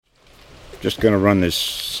Just going to run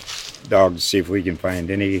this dog to see if we can find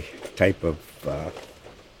any type of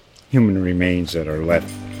human remains that are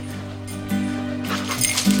left.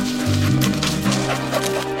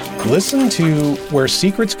 Listen to Where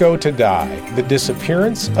Secrets Go to Die, The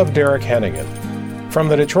Disappearance of Derek Hennigan. From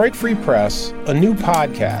the Detroit Free Press, a new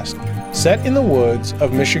podcast set in the woods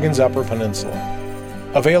of Michigan's Upper Peninsula.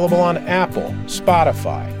 Available on Apple,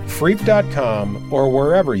 Spotify, Freep.com, or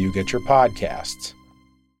wherever you get your podcasts.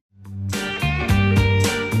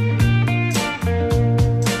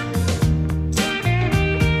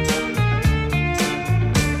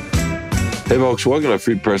 Hey folks, welcome to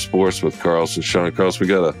Free Press Sports with Carlos and Sean. Carlos, we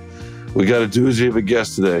got a doozy of a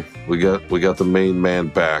guest today. We got the main man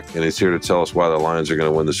back, and he's here to tell us why the Lions are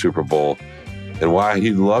going to win the Super Bowl and why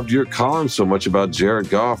he loved your column so much about Jared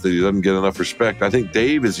Goff that he doesn't get enough respect. I think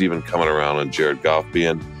Dave is even coming around on Jared Goff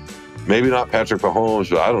being maybe not Patrick Mahomes,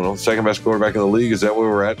 but I don't know, second best quarterback in the league. Is that where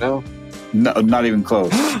we're at now? No, not even close.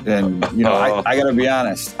 And, I got to be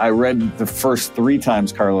honest. I read the first 3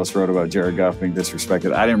 times Carlos wrote about Jared Goff being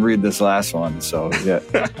disrespected. I didn't read this last one. So, yeah,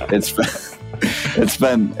 it's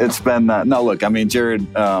been no, look, I mean, Jared,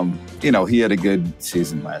 he had a good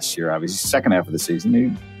season last year. Obviously, second half of the season,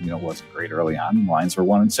 he, wasn't great early on. The Lions were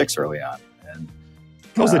 1-6 early on. And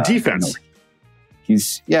that was the defense.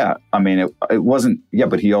 It wasn't,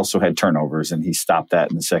 but he also had turnovers, and he stopped that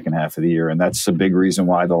in the second half of the year. And that's a big reason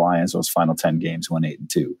why the Lions, those final 10 games, went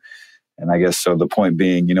 8-2. And I guess, so the point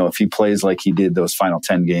being, if he plays like he did those final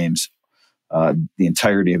 10 games, the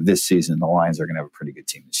entirety of this season, the Lions are going to have a pretty good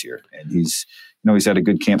team this year. And he's had a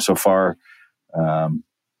good camp so far. I'm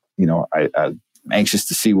anxious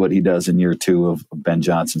to see what he does in year 2 of Ben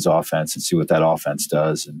Johnson's offense and see what that offense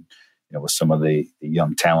does. And, with some of the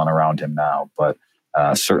young talent around him now, but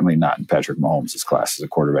certainly not in Patrick Mahomes' class as a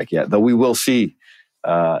quarterback yet, though we will see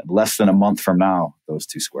less than a month from now, those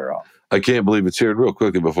two square off. I can't believe it's here. Real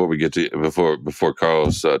quickly before we get to before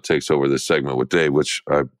Carlos takes over this segment with Dave, which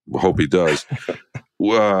I hope he does.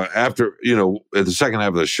 After at the second half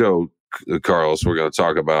of the show, Carlos, we're going to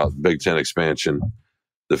talk about Big Ten expansion,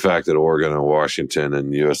 the fact that Oregon and Washington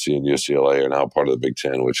and USC and UCLA are now part of the Big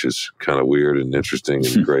Ten, which is kind of weird and interesting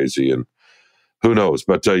and crazy, and who knows?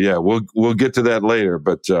 But we'll get to that later.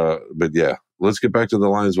 But yeah, let's get back to the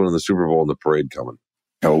Lions winning the Super Bowl and the parade coming.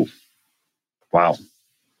 Oh, wow.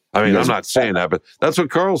 I mean, I'm not saying that, but that's what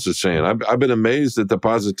Carlos is saying. I've been amazed at the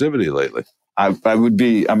positivity lately. I would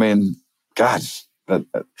be. I mean, God,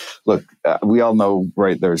 look, we all know,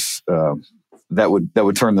 right? There's that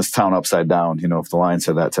would turn this town upside down. If the Lions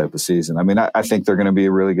had that type of season. I mean, I think they're going to be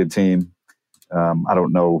a really good team. I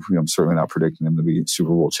don't know. I'm certainly not predicting them to be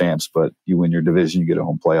Super Bowl champs, but you win your division, you get a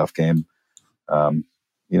home playoff game. I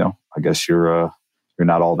guess you're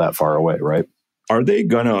not all that far away, right? Are they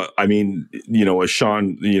gonna? I mean, as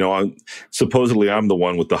Sean, supposedly I'm the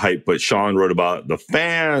one with the hype, but Sean wrote about the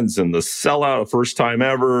fans and the sellout, first time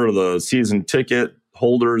ever, the season ticket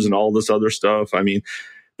holders, and all this other stuff. I mean,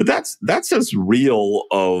 but that's as real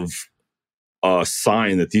of a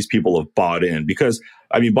sign that these people have bought in, because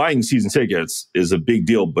I mean, buying season tickets is a big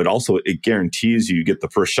deal, but also it guarantees you get the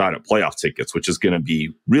first shot at playoff tickets, which is going to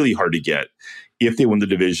be really hard to get if they win the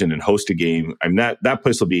division and host a game. I mean, that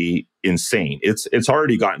place will be insane. It's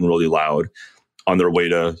already gotten really loud on their way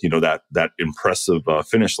to that impressive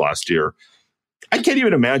finish last year. I can't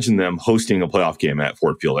even imagine them hosting a playoff game at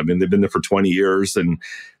Ford Field. I mean, they've been there for 20 years, and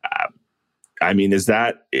I mean, is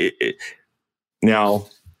that it? Now?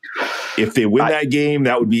 If they win that game,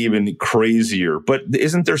 that would be even crazier. But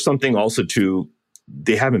isn't there something also to,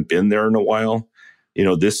 they haven't been there in a while?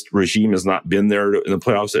 This regime has not been there in the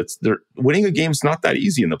playoffs. Winning a game is not that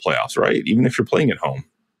easy in the playoffs, right? Even if you're playing at home.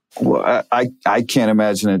 Well, I can't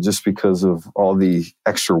imagine it just because of all the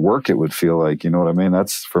extra work it would feel like. You know what I mean?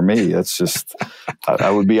 That's, for me, it's just,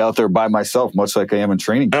 I would be out there by myself, much like I am in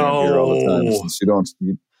training camp here all the time. Since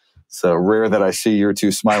it's rare that I see your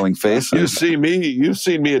two smiling faces. You've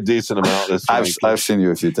seen me a decent amount. I've seen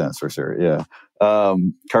you a few times for sure. Yeah.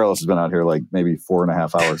 Carlos has been out here like maybe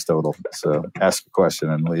 4.5 hours total. So ask a question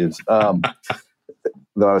and leaves. Though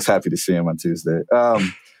I was happy to see him on Tuesday.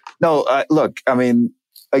 Look, I mean,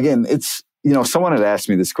 again, it's, someone had asked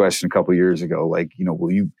me this question a couple of years ago, like,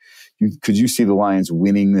 could you see the Lions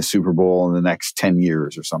winning the Super Bowl in the next 10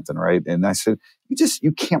 years or something, right? And I said,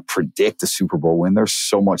 you can't predict a Super Bowl win. There's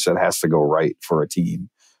so much that has to go right for a team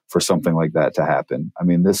for something like that to happen. I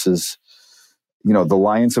mean, this is, the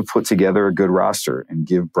Lions have put together a good roster, and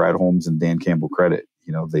give Brad Holmes and Dan Campbell credit.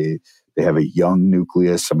 They have a young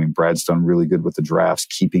nucleus. I mean, Brad's done really good with the drafts,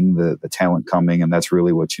 keeping the talent coming, and that's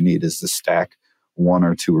really what you need, is to stack 1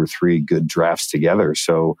 or 2 or 3 good drafts together.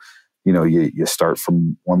 So, you start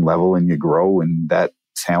from one level and you grow, and that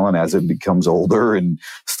talent, as it becomes older and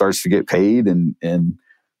starts to get paid and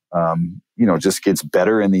just gets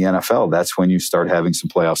better in the NFL, that's when you start having some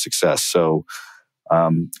playoff success. So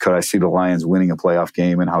could I see the Lions winning a playoff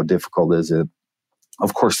game, and how difficult is it?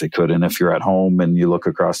 Of course they could. And if you're at home and you look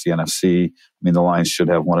across the NFC, I mean, the Lions should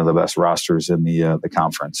have one of the best rosters in the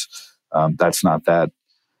conference. That's not that,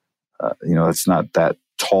 it's not that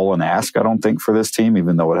tall an ask, I don't think, for this team,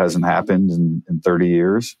 even though it hasn't happened in 30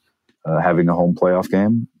 years, having a home playoff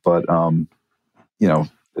game. But,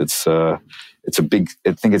 it's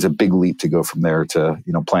a big leap to go from there to,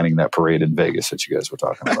 planning that parade in Vegas that you guys were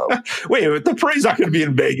talking about. Wait, the parade's not going to be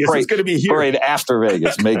in Vegas. It's going to be here. Parade after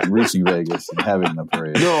Vegas, reaching Vegas and having the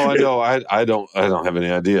parade. No, I know. I don't have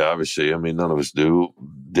any idea. Obviously, I mean, none of us do,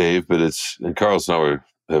 Dave. But and Carlos and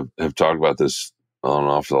I have talked about this on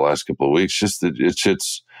and off for the last couple of weeks. Just that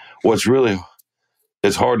it's what's really.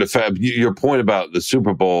 It's hard to fathom. Your point about the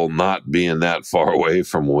Super Bowl not being that far away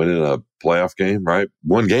from winning a playoff game, right?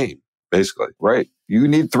 One game, basically. Right. You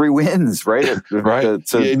need 3 wins, right? Right.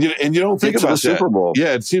 And you don't think about the Super Bowl.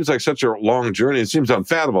 Yeah, it seems like such a long journey. It seems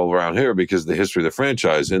unfathomable around here because of the history of the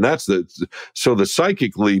franchise. And so the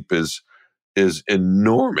psychic leap is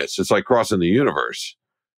enormous. It's like crossing the universe.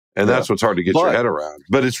 And that's what's hard to get your head around.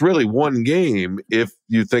 But it's really one game if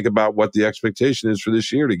you think about what the expectation is for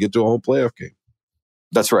this year to get to a home playoff game.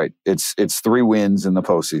 That's right. It's 3 wins in the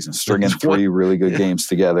postseason, stringing 3 really good games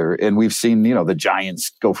together. And we've seen, the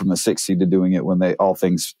Giants go from the 6th seed to doing it when all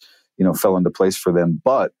things, fell into place for them.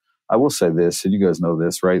 But I will say this, and you guys know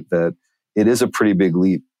this, right, that it is a pretty big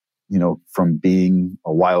leap, from being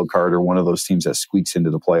a wild card or one of those teams that squeaks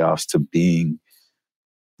into the playoffs to being,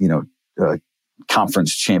 a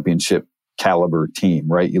conference championship caliber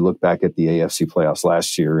team, right? You look back at the AFC playoffs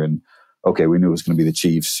last year and, okay, we knew it was going to be the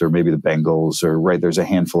Chiefs or maybe the Bengals or right. There's a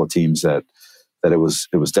handful of teams that it was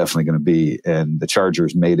definitely going to be, and the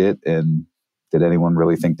Chargers made it. And did anyone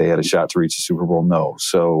really think they had a shot to reach the Super Bowl? No.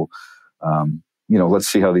 So, let's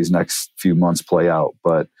see how these next few months play out.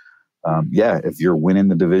 But if you're winning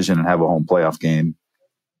the division and have a home playoff game,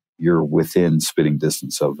 you're within spitting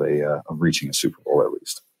distance of reaching a Super Bowl at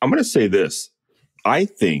least. I'm going to say this: I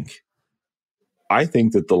think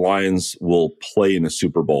that the Lions will play in a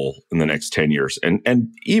Super Bowl in the next 10 years and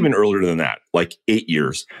even earlier than that, like 8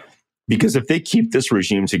 years. Because if they keep this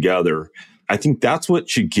regime together, I think that's what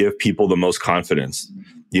should give people the most confidence.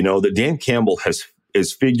 That Dan Campbell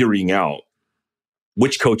is figuring out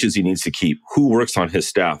which coaches he needs to keep, who works on his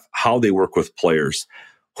staff, how they work with players,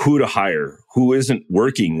 who to hire, who isn't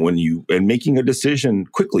working and making a decision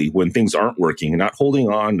quickly when things aren't working and not holding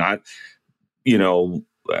on, not,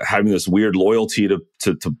 having this weird loyalty to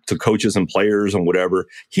coaches and players and whatever.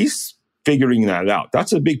 He's figuring that out.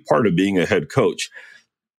 That's a big part of being a head coach.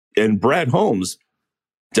 And Brad Holmes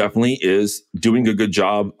definitely is doing a good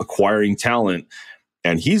job acquiring talent,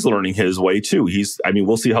 and he's learning his way too.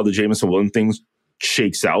 We'll see how the Jameson Williams thing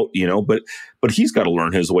shakes out, but he's got to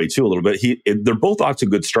learn his way too a little bit. They're both off to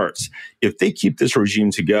good starts. If they keep this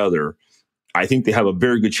regime together, I think they have a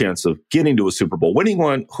very good chance of getting to a Super Bowl. Winning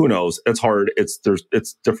one, who knows? It's hard. It's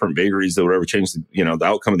different vagaries that would ever change the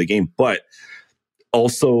outcome of the game. But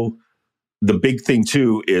also the big thing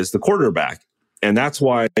too is the quarterback. And that's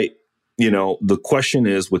why, the question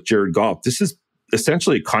is with Jared Goff, this is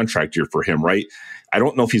essentially a contract year for him, right? I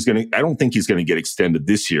don't think he's going to get extended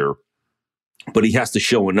this year, but he has to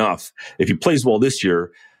show enough. If he plays well this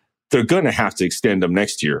year, they're going to have to extend him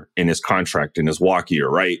next year in his contract, in his walk year,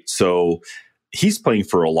 right? So he's playing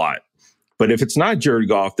for a lot. But if it's not Jared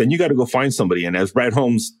Goff, then you got to go find somebody. And as Brad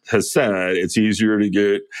Holmes has said, it's easier to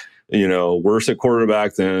get, worse at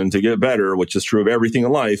quarterback than to get better, which is true of everything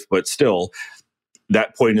in life. But still,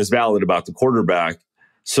 that point is valid about the quarterback.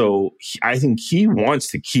 So I think he wants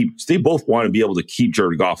to they both want to be able to keep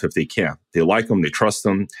Jared Goff if they can. They like him. They trust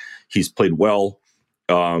him. He's played well.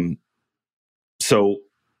 But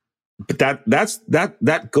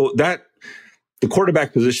the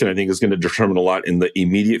quarterback position, I think, is going to determine a lot in the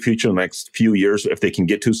immediate future, the next few years, if they can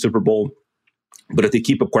get to a Super Bowl. But if they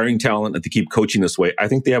keep acquiring talent, if they keep coaching this way, I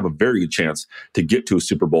think they have a very good chance to get to a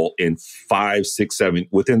Super Bowl in 5, 6, 7,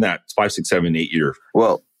 within that 5, 6, 7, 8 years.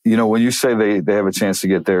 Well, when you say they have a chance to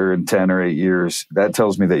get there in 10 or 8 years, that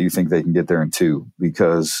tells me that you think they can get there in 2,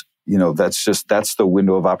 because, that's the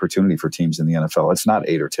window of opportunity for teams in the NFL. It's not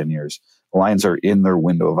 8 or 10 years. The Lions are in their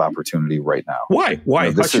window of opportunity right now. Why?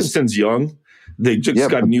 Hutchinson's young. They just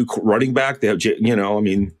got a new running back. They have,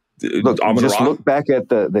 Look back at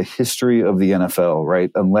the history of the NFL,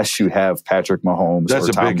 right? Unless you have Patrick Mahomes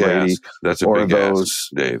or Tom Brady. That's a big ask,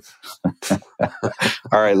 Dave.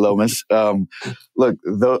 All right, Lomas. Look,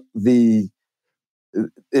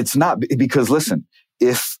 it's not because, listen,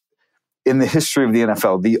 if in the history of the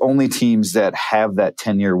NFL, the only teams that have that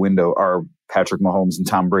 10-year window are Patrick Mahomes and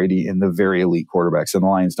Tom Brady and the very elite quarterbacks, and the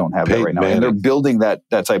Lions don't have that right now. And they're building that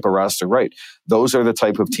type of roster, right? Those are the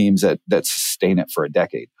type of teams that sustain it for a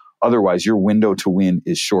decade. Otherwise, your window to win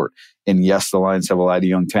is short. And yes, the Lions have a lot of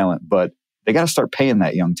young talent, but they got to start paying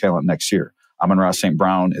that young talent next year. Amon-Ra St.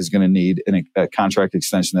 Brown is going to need a contract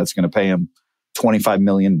extension that's going to pay him $25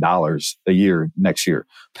 million a year next year.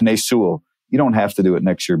 Penei Sewell, you don't have to do it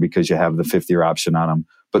next year because you have the 5th-year option on him,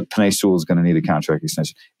 but Penei Sewell is going to need a contract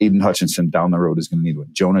extension. Aiden Hutchinson down the road is going to need one.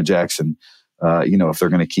 Jonah Jackson, if they're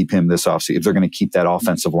going to keep him this offseason, if they're going to keep that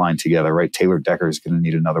offensive line together, right? Taylor Decker is going to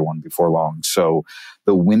need another one before long. So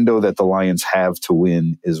the window that the Lions have to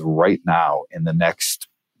win is right now in the next,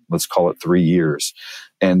 let's call it 3 years.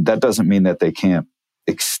 And that doesn't mean that they can't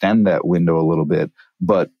extend that window a little bit.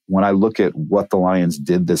 But when I look at what the Lions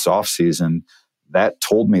did this offseason, that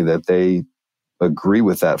told me that they agree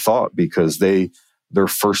with that thought because their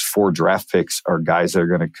first 4 draft picks are guys that are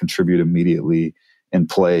going to contribute immediately and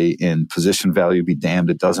play in position value. Be damned.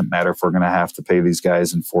 It doesn't matter if we're going to have to pay these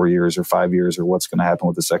guys in 4 years or 5 years or what's going to happen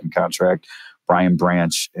with the second contract. Brian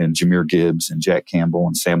Branch and Jahmyr Gibbs and Jack Campbell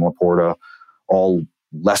and Sam Laporta, all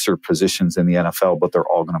lesser positions in the NFL, but they're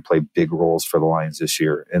all going to play big roles for the Lions this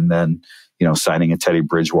year. And then, signing a Teddy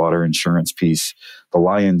Bridgewater insurance piece. The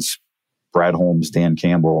Lions, Brad Holmes, Dan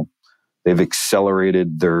Campbell, they've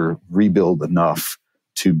accelerated their rebuild enough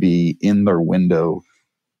to be in their window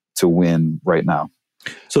to win right now.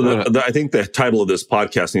 So I think the title of this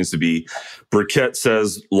podcast needs to be Burkett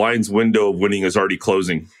says Lions' window of winning is already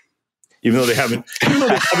closing. Even though they haven't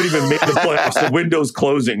even made the playoffs, the window's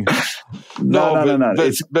closing. No.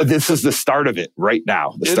 But this is the start of it right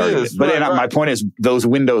now. The start of it. But my point is, those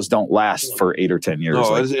windows don't last for 8 or 10 years.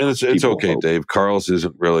 No, it's okay, hope. Dave. Carl's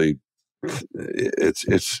isn't really.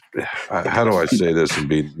 It's. How do I say this and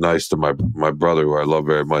be nice to my brother, who I love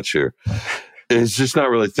very much here? It's just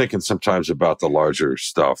not really thinking sometimes about the larger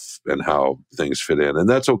stuff and how things fit in, and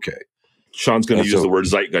that's okay. Sean's going to use the word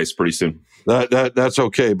zeitgeist pretty soon. That's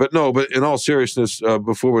okay, but in all seriousness,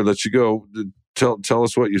 before we let you go, tell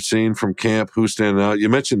us what you've seen from camp. Who's standing out? You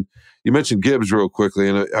mentioned Gibbs real quickly,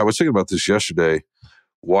 and I was thinking about this yesterday,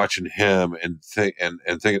 watching him and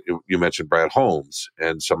thinking. You mentioned Brad Holmes,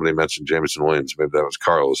 and somebody mentioned Jameson Williams. Maybe that was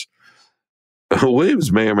Carlos.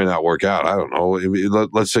 Williams may or may not work out. I don't know.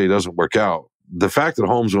 Let's say he doesn't work out. The fact that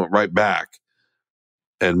Holmes went right back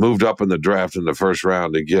and moved up in the draft in the first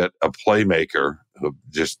round to get a playmaker who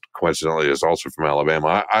just coincidentally is also from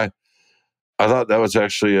Alabama. I thought that was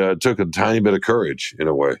actually took a tiny bit of courage in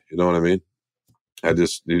a way. You know what I mean?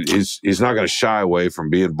 He's not going to shy away from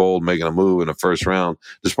being bold, making a move in the first round,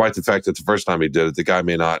 despite the fact that the first time he did it, the guy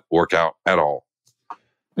may not work out at all.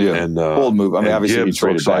 Yeah, and bold move. I mean, obviously Gibbs he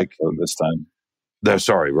traded back this time.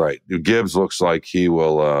 Right. Gibbs looks like he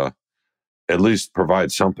will at least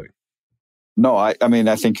provide something. No, I mean,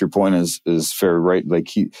 I think your point is fair, right? Like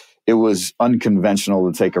it was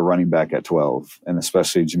unconventional to take a running back at 12, and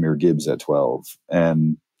especially Jahmyr Gibbs at 12.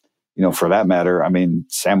 And, for that matter, I mean,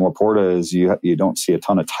 Sam Laporta is, you don't see a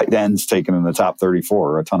ton of tight ends taken in the top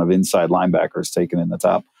 34 or a ton of inside linebackers taken in the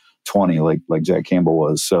top 20 like Jack Campbell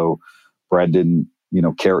was. So Brad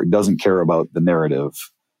doesn't care about the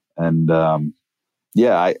narrative. And,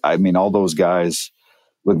 I mean, all those guys,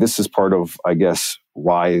 look, this is part of, I guess,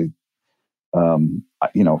 why,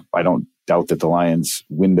 I don't doubt that the Lions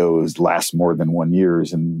windows last more than 1 year,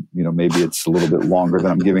 and maybe it's a little bit longer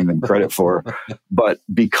than I'm giving them credit for, but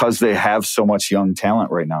because they have so much young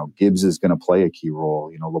talent right now, Gibbs is going to play a key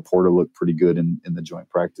role. Laporta looked pretty good in the joint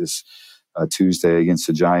practice Tuesday against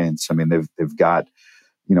the Giants. I mean, they've got,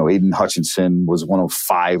 Aiden Hutchinson was one of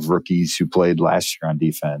 5 rookies who played last year on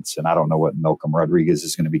defense. And I don't know what Malcolm Rodriguez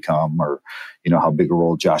is going to become or, how big a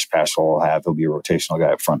role Josh Paschal will have. He'll be a rotational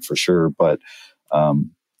guy up front for sure. But,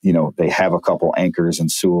 they have a couple anchors in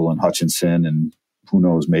Sewell and Hutchinson and who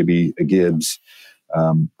knows, maybe a Gibbs.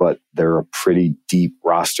 But they're a pretty deep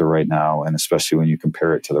roster right now. And especially when you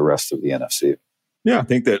compare it to the rest of the NFC. Yeah, I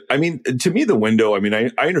think that, to me, the window, I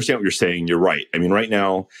understand what you're saying. You're right. I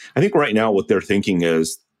think right now what they're thinking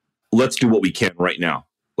is, let's do what we can right now.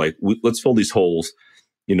 Like, let's fill these holes.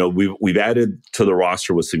 We've added to the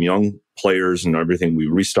roster with some young players and everything. We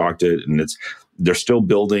restocked it, and they're still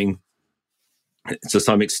building to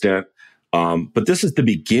some extent. But this is the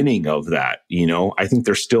beginning of that. I think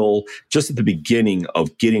they're still just at the beginning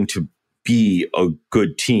of getting to be a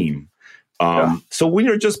good team. So when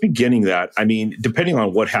you're just beginning that, I mean, depending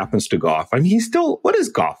on what happens to Goff, I mean, he's still, what is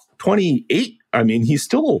Goff? 28? I mean, he's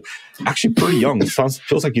still actually pretty young. It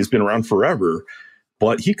feels like he's been around forever,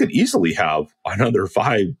 but he could easily have another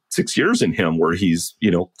 5-6 years in him where he's,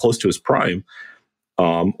 close to his prime.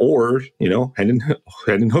 Or,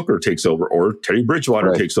 Hendon Hooker takes over, or Teddy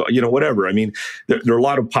Bridgewater takes over, whatever. I mean, there are a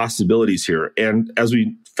lot of possibilities here. And as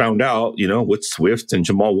we found out, with Swift and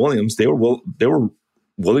Jamal Williams, they were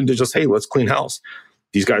willing to just, hey, let's clean house.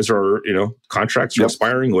 These guys are, contracts are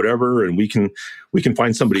expiring, whatever, and we can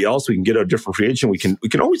find somebody else. We can get a different free agent. We can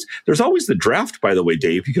always, there's always the draft, by the way,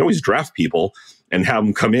 Dave. You can always draft people and have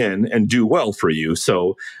them come in and do well for you.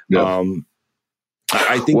 So,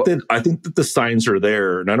 I think that the signs are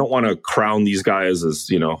there, and I don't want to crown these guys as,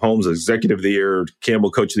 Holmes Executive of the Year,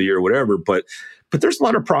 Campbell Coach of the Year, whatever, but there's a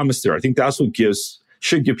lot of promise there. I think that's what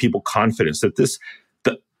should give people confidence that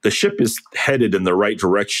the ship is headed in the right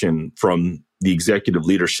direction from the executive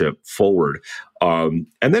leadership forward. And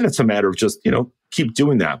then it's a matter of just, keep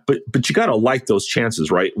doing that. But you got to like those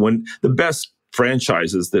chances, right? When the best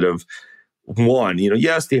franchises that have won,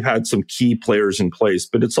 yes, they've had some key players in place,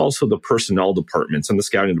 but it's also the personnel departments and the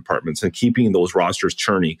scouting departments and keeping those rosters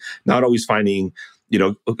churning, not always finding,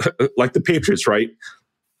 like the Patriots, right?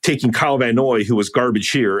 Taking Kyle Van Noy, who was garbage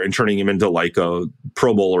here, and turning him into like a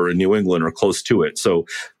Pro Bowler in New England or close to it. So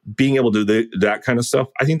being able to do that kind of stuff,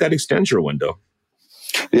 I think that extends your window.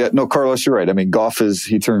 Yeah, no, Carlos, you're right. I mean, Goff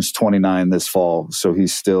he turns 29 this fall, so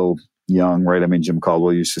he's still young, right? I mean, Jim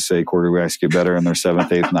Caldwell used to say quarterbacks get better in their 7th,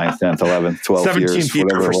 8th, 9th, 10th, 11th, 12th years. 17th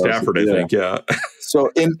year for Stafford, I think, yeah.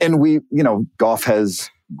 So, and we, Goff has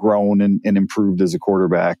grown and improved as a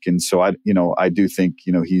quarterback. And so I do think,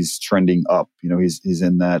 he's trending up, he's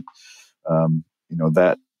in that,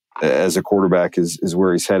 that as a quarterback is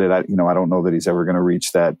where he's headed. I don't know that he's ever going to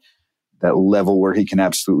reach that level where he can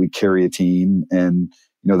absolutely carry a team. And,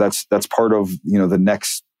 that's part of, the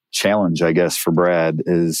next challenge, I guess, for Brad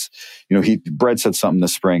is, Brad said something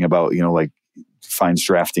this spring about, like finds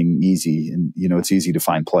drafting easy and, it's easy to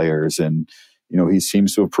find players. And, he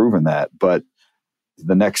seems to have proven that. But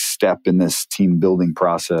the next step in this team building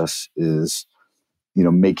process is,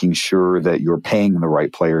 making sure that you're paying the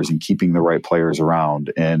right players and keeping the right players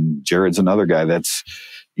around. And Jared's another guy that's,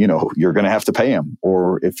 you're going to have to pay him,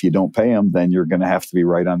 or if you don't pay him, then you're going to have to be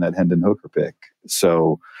right on that Hendon Hooker pick.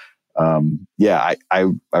 So, I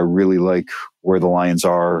really like where the Lions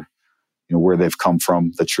are, where they've come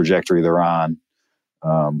from, the trajectory they're on.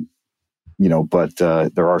 But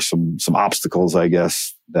there are some obstacles, I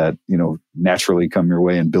guess, that, naturally come your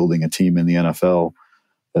way in building a team in the NFL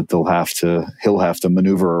that he'll have to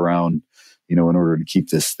maneuver around, in order to keep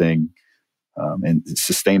this thing and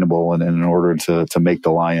sustainable and in order to make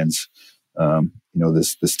the Lions,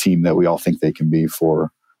 this team that we all think they can be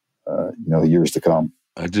for, the years to come.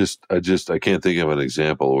 I can't think of an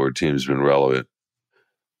example where a team's been relevant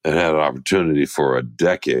and had an opportunity for a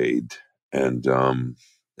decade and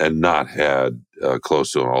not had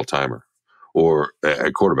close to an all-timer or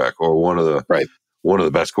a quarterback or one of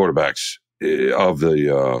the best quarterbacks of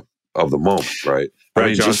the moment, right? Right, I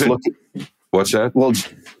mean, Johnson. What's that? Well,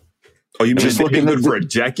 you mean just looking good for a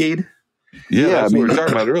decade? Yeah, that's what we were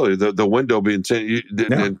talking about earlier. The window being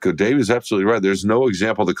and Dave is absolutely right. There's no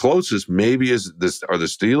example. The closest maybe are the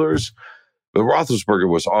Steelers, but Roethlisberger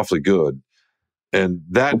was awfully good, and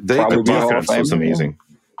that the defense was amazing.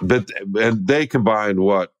 And they combined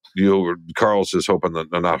what Carlos is hoping,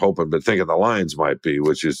 not hoping, but thinking the Lions might be,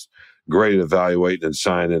 which is great at evaluating and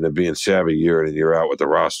signing and being savvy year in and year out with the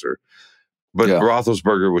roster. But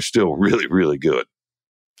Roethlisberger was still really, really good.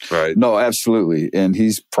 Right. No, absolutely. And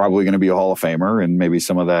he's probably going to be a Hall of Famer. And maybe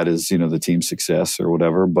some of that is, the team's success or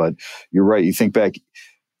whatever. But you're right. You think back,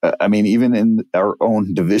 even in our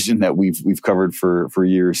own division that we've covered for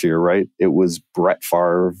years here, right? It was Brett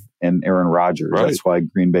Favre and Aaron Rodgers. Right. That's why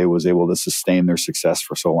Green Bay was able to sustain their success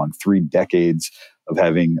for so long. 3 decades of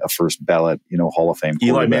having a first ballot, Hall of Fame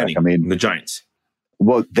Eli Manning, the Giants.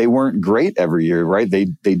 Well, they weren't great every year, right?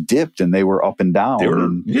 They dipped and they were up and down. They were,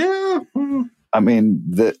 I mean,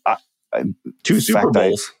 2 Super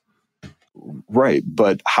Bowls. Right.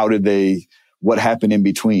 But what happened in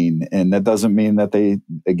between? And that doesn't mean that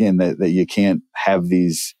that you can't have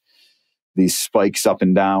these spikes up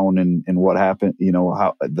and down and what happened,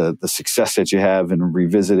 how the success that you have and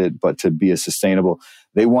revisit it, but to be a sustainable.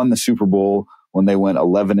 They won the Super Bowl when they went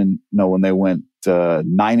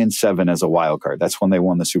 9-7 as a wild card. That's when they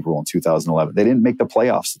won the Super Bowl in 2011. They didn't make the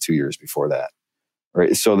playoffs the 2 years before that.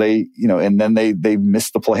 Right. So they, and then they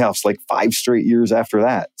missed the playoffs like 5 straight years after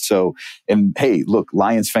that. So, and hey, look,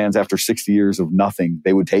 Lions fans after 60 years of nothing,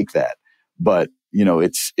 they would take that. but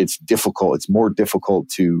it's difficult. It's more difficult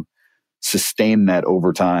to sustain that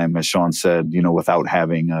over time, as Sean said, without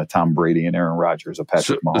having Tom Brady and Aaron Rodgers, or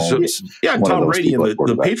Patrick Mahomes. And Tom Brady and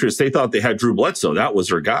the Patriots, they thought they had Drew Bledsoe. That was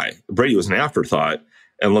their guy. Brady was an afterthought.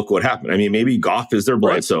 And look what happened. I mean, maybe Goff is their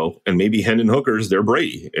Bledsoe, and maybe Hendon Hooker is their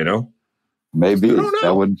Brady, Maybe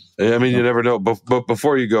that would. I mean, you never know. But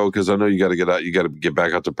before you go, because I know you got to get out, you got to get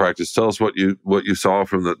back out to practice. Tell us what you saw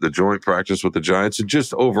from the joint practice with the Giants, and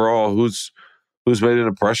just overall, who's made an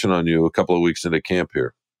impression on you a couple of weeks into camp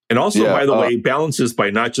here. And also, by the way, balances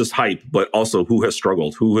by not just hype, but also who has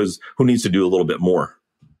struggled, who needs to do a little bit more.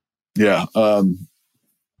 Yeah.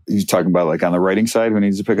 You talking about like on the writing side, who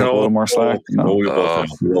needs to pick up a little more slack? No, we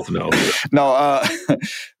both know. No,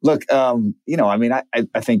 look, I mean,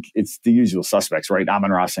 I think it's the usual suspects, right?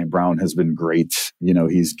 Amon-Ra St. Brown has been great.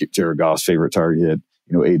 He's Jared Goff's favorite target.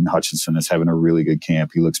 Aiden Hutchinson is having a really good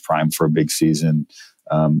camp. He looks primed for a big season.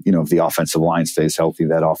 If the offensive line stays healthy,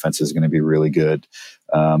 that offense is going to be really good.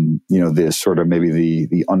 The sort of maybe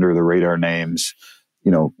the under the radar names,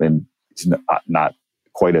 and he's not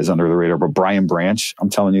quite as under the radar, but Brian Branch, I'm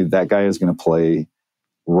telling you, that guy is going to play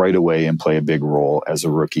right away and play a big role as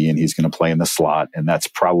a rookie, and he's going to play in the slot, and that's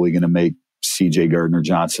probably going to make C.J.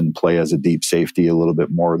 Gardner-Johnson play as a deep safety a little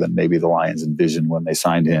bit more than maybe the Lions envisioned when they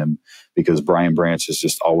signed him, because Brian Branch is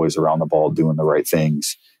just always around the ball doing the right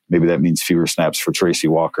things. Maybe that means fewer snaps for Tracy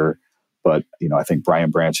Walker, but I think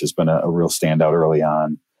Brian Branch has been a real standout early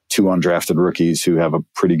on. 2 undrafted rookies who have a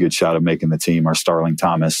pretty good shot of making the team are Starling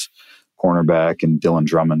Thomas, cornerback, and Dylan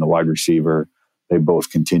Drummond, the wide receiver. They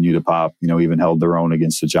both continue to pop, even held their own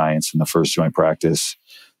against the Giants in the first joint practice.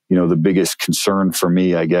 The biggest concern for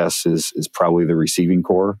me, I guess, is probably the receiving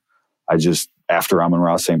core. After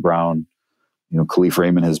Amon-Ra St. Brown, Khalif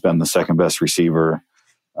Raymond has been the second best receiver.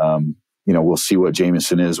 We'll see what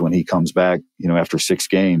Jameson is when he comes back, after 6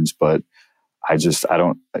 games, but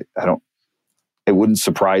it wouldn't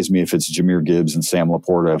surprise me if it's Jahmyr Gibbs and Sam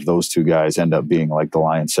Laporta, if those 2 guys end up being like the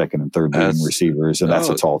Lions' second and third leading receivers, and that's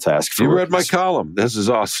a tall task for you. rookies. Read my column. This is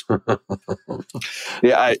awesome.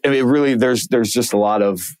 Yeah, I mean, really, there's just a lot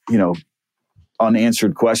of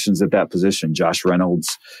unanswered questions at that position. Josh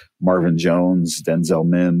Reynolds, Marvin Jones, Denzel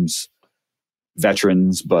Mims,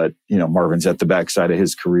 veterans, but Marvin's at the backside of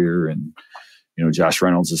his career, and Josh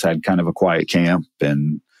Reynolds has had kind of a quiet camp,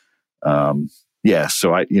 and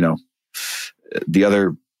so the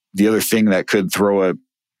other thing that could throw a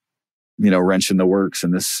wrench in the works,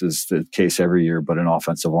 and this is the case every year, but an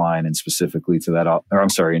offensive line, and specifically to that,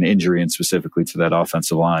 an injury, and specifically to that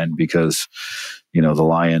offensive line, because the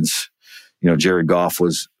Lions, Jared Goff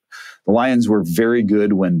the Lions were very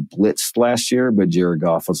good when blitzed last year, but Jared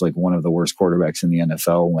Goff was like one of the worst quarterbacks in the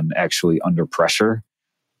NFL when actually under pressure.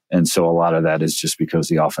 And so a lot of that is just because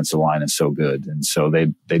the offensive line is so good. And so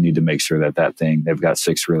they need to make sure that they've got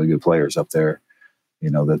 6 really good players up there,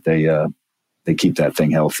 that they keep that thing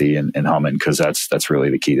healthy and humming, because that's really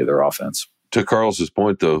the key to their offense. To Carlos's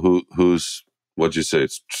point, though, who's, what'd you say,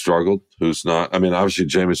 it's struggled? Who's not? I mean, obviously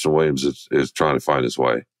Jameson Williams is trying to find his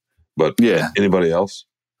way, but anybody else?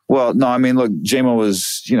 Well, no, I mean, look, JMO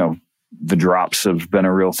was, the drops have been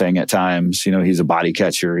a real thing at times. He's a body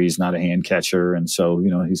catcher. He's not a hand catcher. And so,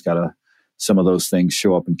 he's got some of those things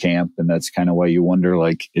show up in camp. And that's kind of why you wonder,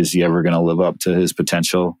 like, is he ever going to live up to his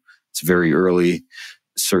potential? It's very early.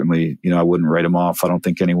 Certainly, I wouldn't write him off. I don't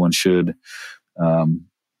think anyone should.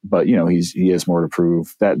 But, he has more to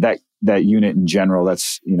prove. That unit in general,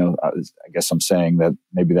 that's, I guess I'm saying that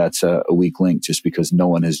maybe that's a weak link just because no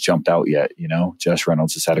one has jumped out yet. Josh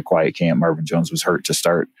Reynolds has had a quiet camp. Marvin Jones was hurt to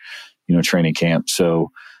start, training camp.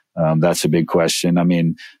 So that's a big question. I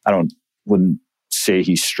mean, wouldn't say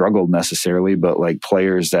he struggled necessarily, but like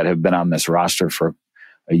players that have been on this roster for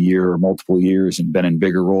a year or multiple years and been in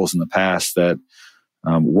bigger roles in the past that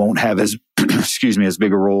won't have as as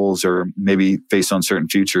big of roles, or maybe face uncertain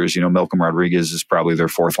futures. Malcolm Rodriguez is probably their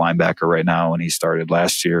 4th linebacker right now, and he started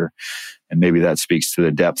last year, and maybe that speaks to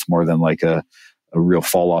the depth more than like a real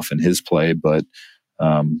fall off in his play. But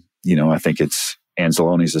I think it's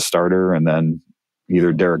Anzalone's a starter, and then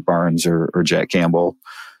either Derek Barnes or Jack Campbell.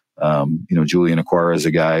 Julian Okwara is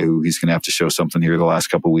a guy who he's going to have to show something here the last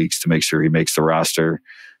couple of weeks to make sure he makes the roster.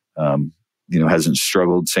 Hasn't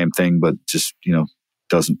struggled, same thing, but just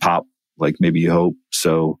doesn't pop like maybe you hope.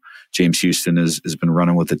 So James Houston has been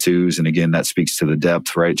running with the 2s. And again, that speaks to the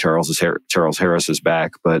depth, right? Charles Harris is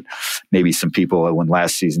back, but maybe some people when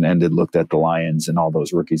last season ended looked at the Lions and all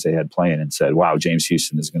those rookies they had playing and said, wow, James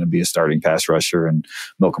Houston is going to be a starting pass rusher, and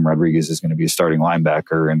Malcolm Rodriguez is going to be a starting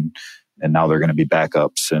linebacker. And now they're going to be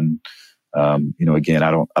backups. And, again,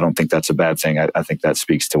 I don't think that's a bad thing. I think that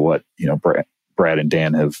speaks to what, Brad and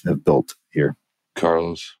Dan have built here.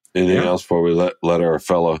 Carlos, anything else before we let our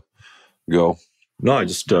fella go? No, I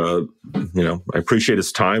just, I appreciate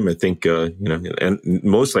his time. I think, and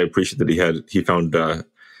mostly I appreciate that he found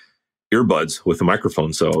earbuds with a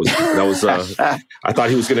microphone. So I thought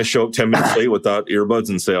he was going to show up 10 minutes late without earbuds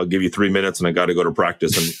and say, I'll give you 3 minutes and I got to go to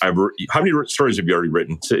practice. And how many stories have you already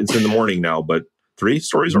written? It's in the morning now, but 3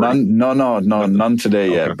 stories already? None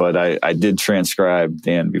today yet. But I did transcribe,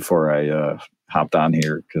 Dan, before I hopped on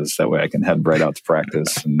here, because that way I can head right out to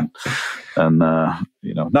practice and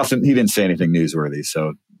nothing. He didn't say anything newsworthy.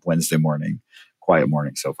 So Wednesday morning, quiet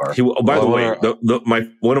morning so far. By the way,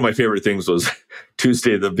 one of my favorite things was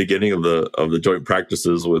Tuesday, the beginning of the joint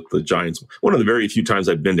practices with the Giants. One of the very few times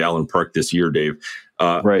I've been to Allen Park this year, Dave.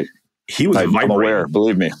 Right. He was vibrating. I'm aware,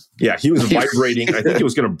 believe me. Yeah, he was vibrating. I think he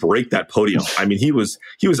was going to break that podium. I mean, he was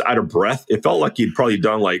out of breath. It felt like he'd probably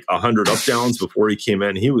done like 100 up downs before he came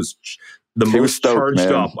in. He was most stoked,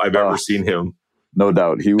 charged up I've ever seen him. No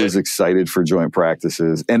doubt. He was excited for joint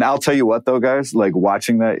practices. And I'll tell you what, though, guys, like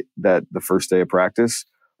watching that the first day of practice,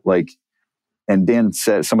 like, and Dan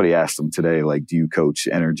said, somebody asked him today, like, do you coach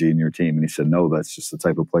energy in your team? And he said, no, that's just the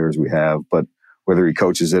type of players we have. But whether he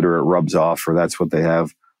coaches it or it rubs off or that's what they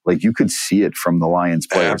have, like, you could see it from the Lions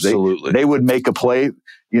players. Absolutely. They would make a play.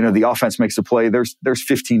 You know, the offense makes a play. There's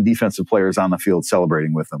 15 defensive players on the field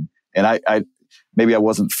celebrating with them. And I maybe I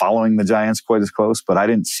wasn't following the Giants quite as close, but I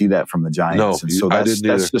didn't see that from the Giants. No, and so that's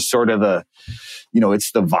just sort of the,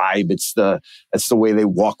 it's the vibe. That's the way they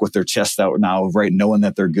walk with their chest out now, right? Knowing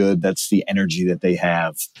that they're good. That's the energy that they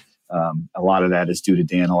have. A lot of that is due to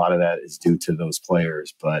Dan. A lot of that is due to those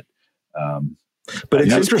players. But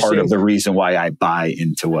it's interesting. Part of the reason why I buy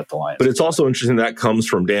into what the Lions. But it's also interesting that comes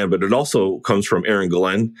from Dan, but it also comes from Aaron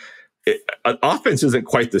Glenn. Offense isn't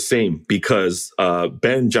quite the same because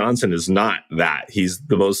Ben Johnson is not that. He's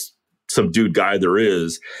the most subdued guy there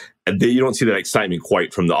is. And you don't see that excitement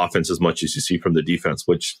quite from the offense as much as you see from the defense,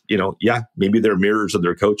 which, maybe they're mirrors of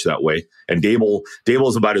their coach that way. And Dable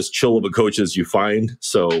is about as chill of a coach as you find.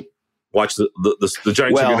 So watch the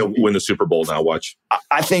Giants are going to win the Super Bowl now. Watch.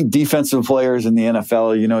 I think defensive players in the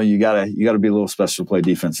NFL, you gotta be a little special to play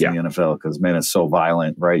defense in the NFL because, man, it's so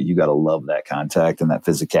violent, right? You got to love that contact and that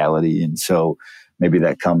physicality. And so maybe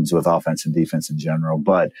that comes with offense and defense in general.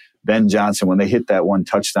 But Ben Johnson, when they hit that one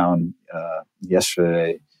touchdown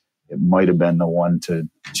yesterday, it might have been the one to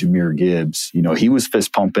Jahmyr Gibbs. He was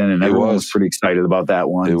fist pumping and everyone was pretty excited about that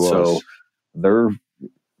one. So the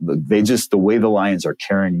way the Lions are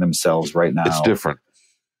carrying themselves right now, it's different.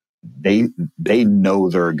 They know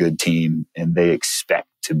they're a good team and they expect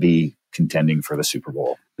to be contending for the Super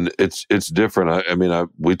Bowl. It's different.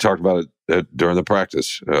 We talked about it during the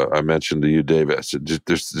practice. I mentioned to you, Dave, I said,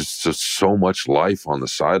 there's just so much life on the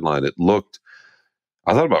sideline.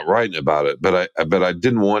 I thought about writing about it, but I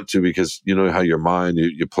didn't want to because you know how your mind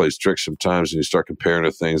you plays tricks sometimes and you start comparing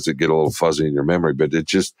to things that get a little fuzzy in your memory. But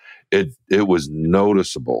it was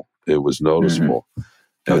noticeable. It was noticeable.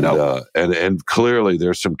 Mm-hmm. And clearly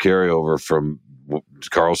there's some carryover from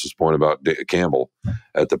Carlos's point about Campbell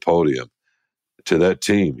at the podium to that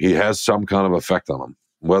team. He has some kind of effect on them,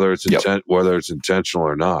 whether it's intentional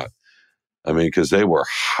or not. I mean, because they were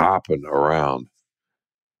hopping around.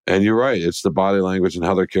 And you're right; it's the body language and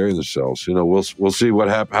how they're carrying themselves. We'll see what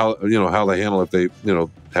how they handle if they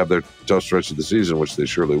have their tough stretch of the season, which they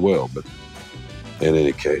surely will. But in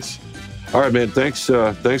any case, all right, man. Thanks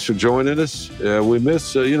for joining us. We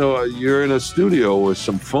miss you're in a studio with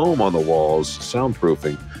some foam on the walls,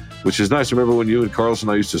 soundproofing, which is nice. Remember when you and Carlos and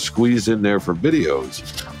I used to squeeze in there for videos?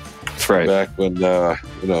 That's right. Back when that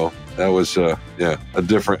was a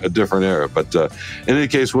different era. But in any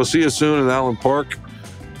case, we'll see you soon in Allen Park.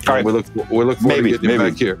 All right. We look forward to getting you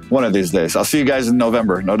back here. One of these days. I'll see you guys in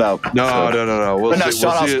November, no doubt. No.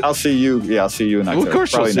 I'll see you. Yeah, I'll see you in October. Well, of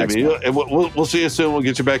course Probably you'll see me. Month. We'll see you soon. We'll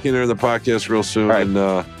get you back in there in the podcast real soon. Right.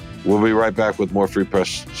 And we'll be right back with more Free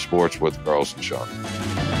Press Sports with Carlos and Sean.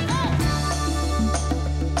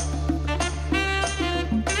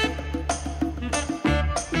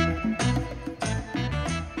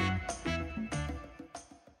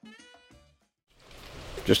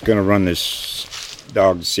 Just going to run this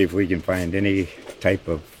dog to see if we can find any type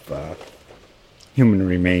of human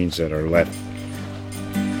remains that are left.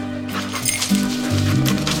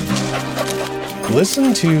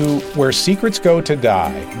 Listen to Where Secrets Go to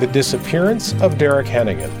Die, The Disappearance of Derek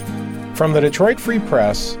Hennigan. From the Detroit Free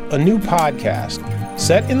Press, a new podcast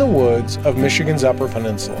set in the woods of Michigan's Upper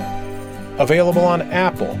Peninsula. Available on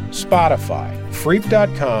Apple, Spotify,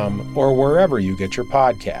 Freep.com, or wherever you get your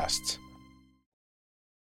podcasts.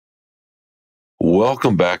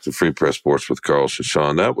 Welcome back to Free Press Sports with Carlos and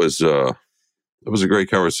Sean. That was It was a great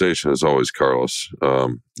conversation as always, Carlos.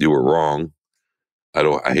 You were wrong.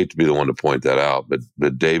 I hate to be the one to point that out,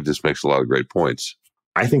 but Dave just makes a lot of great points.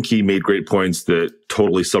 I think he made great points that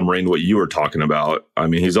totally submarine what you were talking about. I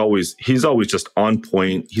mean, he's always just on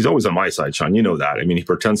point. He's always on my side, Sean. You know that. I mean, he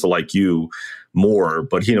pretends to like you more,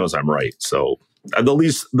 but he knows I'm right. So at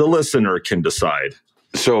least the listener can decide.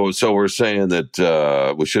 So we're saying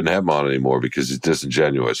that we shouldn't have him on anymore because he's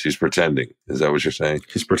disingenuous. He's pretending. Is that what you're saying?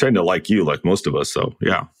 He's pretending to like you, like most of us. So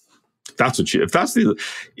yeah.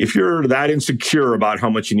 If you're that insecure about how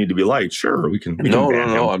much you need to be liked, sure, we can.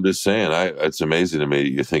 No. I'm just saying, it's amazing to me.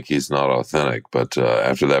 You think he's not authentic, but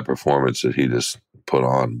after that performance that he just put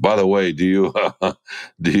on. By the way, do you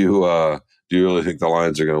really think the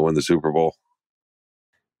Lions are going to win the Super Bowl?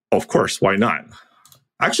 Of course, why not?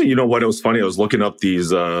 Actually, you know what? It was funny. I was looking up these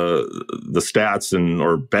the stats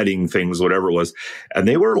or betting things, whatever it was, and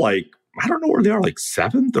they were like, I don't know where they are, like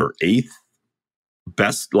 7th or 8th.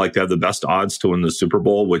 Best, like they have the best odds to win the Super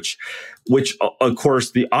Bowl, which of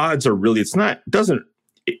course the odds are really,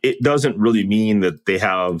 it doesn't really mean that they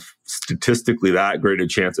have statistically that great a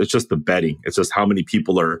chance. It's just the betting. It's just how many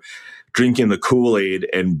people are drinking the Kool-Aid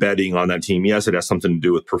and betting on that team. Yes, it has something to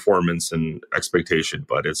do with performance and expectation,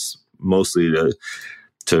 but it's mostly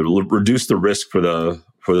to reduce the risk for the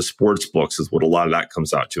sports books is what a lot of that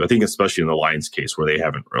comes out to. I think especially in the Lions case where they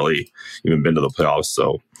haven't really even been to the playoffs.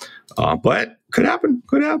 So, but could happen.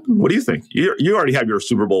 What do you think? You already have your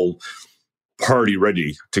Super Bowl party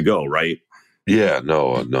ready to go, right? Yeah,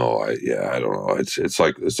 no. I don't know. It's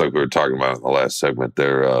like we were talking about in the last segment.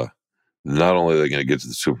 They're not only are they going to get to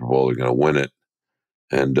the Super Bowl, they're going to win it,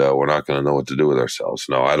 and we're not going to know what to do with ourselves.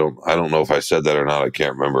 No, I don't know if I said that or not. I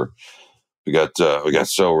can't remember. We got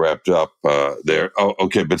so wrapped up there. Oh,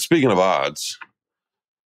 okay. But speaking of odds,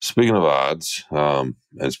 and speaking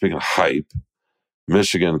of hype,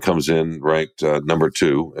 Michigan comes in ranked number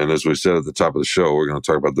 2. And as we said at the top of the show, we're going to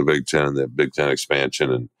talk about the Big Ten and the Big Ten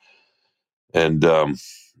expansion and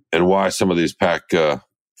why some of these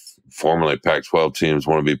formerly Pac-12 teams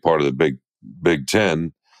want to be part of the Big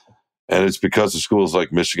Ten. And it's because of schools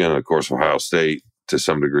like Michigan and, of course, Ohio State, to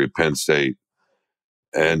some degree, Penn State,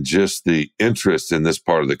 and just the interest in this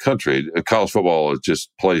part of the country. College football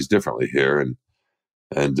just plays differently here. And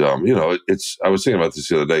I was thinking about this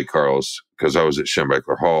the other day, Carlos, because I was at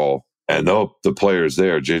Schembechler Hall, and the players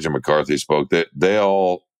there, J.J. McCarthy spoke, that they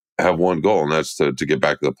all have one goal, and that's to get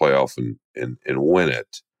back to the playoff and win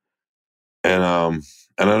it. And I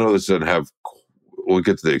know this doesn't have, we'll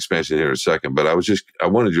get to the expansion here in a second, but I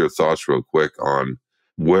wanted your thoughts real quick on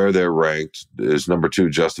where they're ranked. Is number 2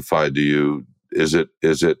 justified to you? Is it,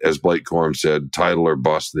 as Blake Corum said, title or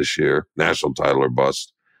bust this year, national title or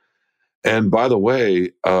bust? And by the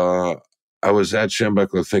way, I was at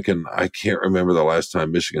Schembechler thinking, I can't remember the last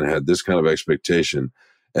time Michigan had this kind of expectation,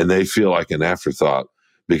 and they feel like an afterthought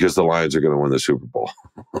because the Lions are going to win the Super Bowl.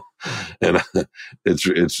 And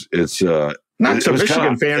it's not to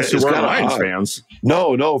Michigan fans who are Lions fans.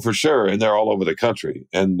 No, for sure. And they're all over the country,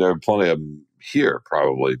 and there are plenty of them here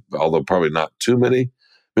probably, although probably not too many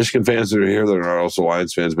Michigan fans that are here that are also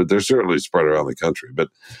Lions fans, but they're certainly spread around the country. But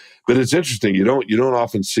it's interesting. You don't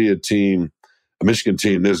often see a Michigan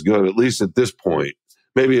team this good, at least at this point.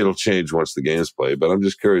 Maybe it'll change once the game's played, but I'm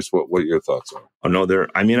just curious what your thoughts are. Oh no,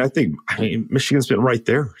 I think Michigan's been right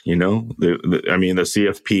there. You know, the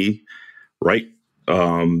CFP, right?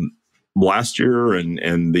 Last year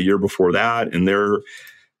and the year before that, and the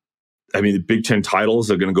Big Ten titles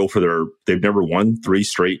are going to go for they've never won 3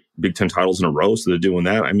 straight Big Ten titles in a row, so they're doing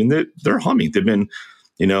that. I mean, they're humming. They've been,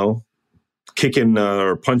 kicking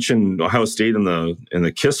or punching Ohio State in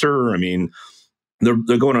the kisser. I mean, they're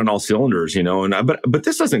going on all cylinders, but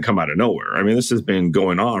this doesn't come out of nowhere. I mean, this has been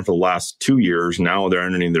going on for the last 2 years. Now they're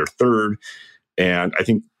entering their 3rd. And I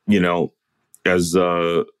think, as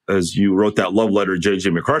you wrote that love letter, J.J.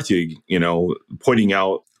 McCarthy, pointing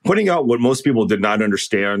out what most people did not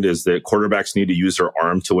understand is that quarterbacks need to use their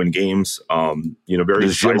arm to win games. Very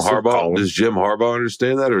does Jim Harbaugh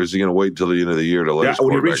understand that, or is he going to wait until the end of the year to let? Yeah,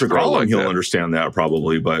 when he reaches the column, he'll understand that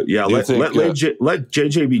probably. But yeah, let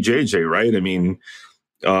JJ be JJ, right? I mean,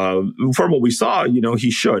 from what we saw, he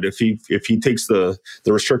should if he takes the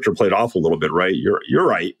restrictor plate off a little bit, right? You're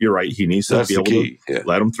right. He needs to be able to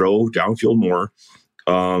let him throw downfield more.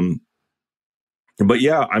 But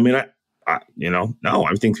yeah, I mean, I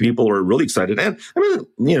think people are really excited. And I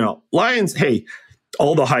mean, Lions, hey,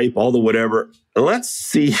 all the hype, all the whatever. Let's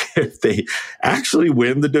see if they actually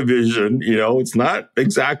win the division. It's not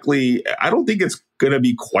exactly, I don't think it's going to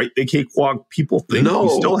be quite the cakewalk people think. No,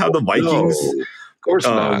 you still have the Vikings. No, of course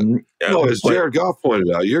not. As Jared Goff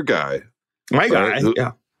pointed out, your guy. My guy,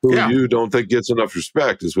 yeah. who you don't think gets enough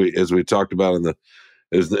respect, as we talked about in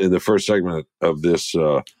the first segment of this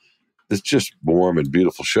just warm and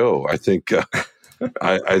beautiful show. I think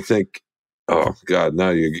I think. Oh God! Now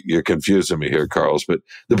you're confusing me here, Carlos. But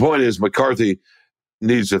the point is, McCarthy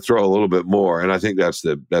needs to throw a little bit more, and I think that's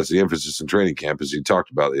the emphasis in training camp, as you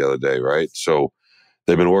talked about the other day, right? So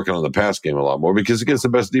they've been working on the pass game a lot more, because against the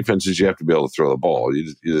best defenses, you have to be able to throw the ball.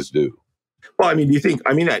 You just do. Well, I mean, do you think?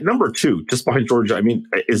 I mean, at number 2, just behind Georgia, I mean,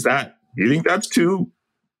 do you think that's too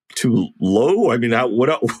low? I mean,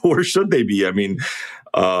 where should they be? I mean,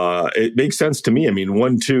 it makes sense to me. I mean,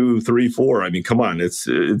 1, 2, 3, 4. I mean, come on, it's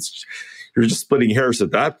you're just splitting hairs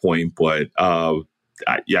at that point. But I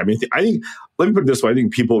mean, I think, let me put it this way: I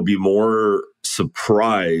think people would be more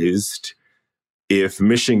surprised if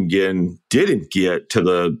Michigan didn't get to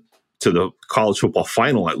the college football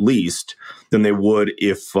final, at least, than they would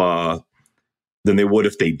if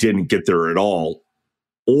they didn't get there at all.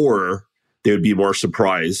 Or they would be more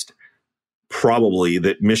surprised, probably,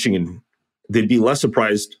 that Michigan, they'd be less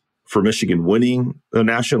surprised for Michigan winning the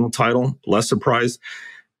national title, less surprised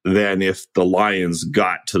than if the Lions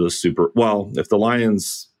got to the if the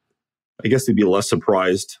Lions, I guess they'd be less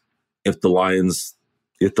surprised if the Lions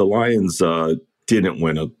didn't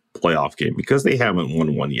win a playoff game, because they haven't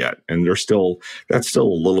won one yet, and that's still a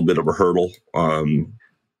little bit of a hurdle.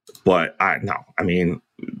 But I'm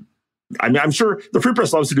sure the Free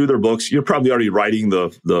Press loves to do their books. You're probably already writing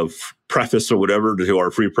the preface or whatever to our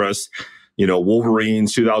Free Press.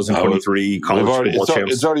 Wolverines 2023 college football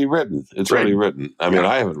champs. It's already written. It's already written. I mean,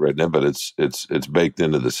 I haven't written it, but it's baked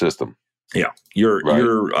into the system. Yeah, you're.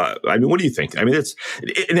 I mean, what do you think? I mean, is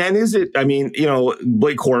it? I mean,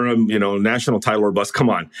 Blake Corum, national title or bust. Come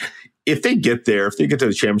on, if they get there, if they get to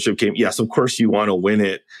the championship game, yes, of course you want to win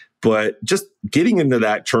it. But just getting into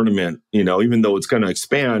that tournament, even though it's going to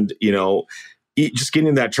expand, just getting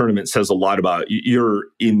in that tournament says a lot about you're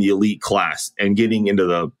in the elite class, and getting into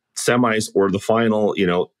the semis or the final,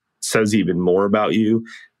 says even more about you.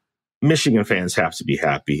 Michigan fans have to be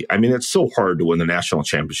happy. I mean, it's so hard to win the national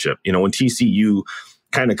championship. When TCU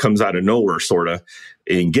kind of comes out of nowhere, sort of,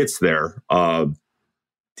 and gets there, a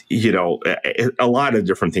lot of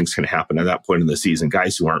different things can happen at that point in the season.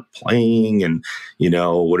 Guys who aren't playing and,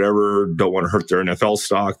 whatever, don't want to hurt their NFL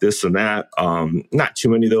stock, this and that. Not too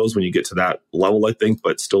many of those when you get to that level, I think,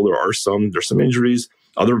 but still there's some injuries,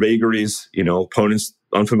 other vagaries, opponents,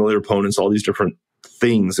 unfamiliar opponents, all these different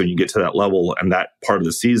things when you get to that level and that part of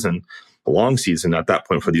the season, a long season at that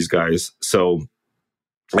point for these guys. So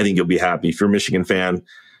I think you'll be happy. If you're a Michigan fan,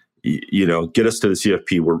 get us to the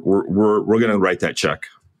CFP. We're going to write that check.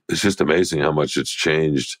 It's just amazing how much it's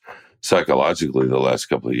changed psychologically the last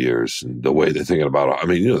couple of years, and the way they're thinking about it. I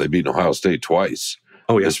mean, they beat Ohio State twice.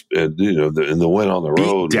 Oh, yes. And the win on the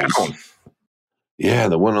road.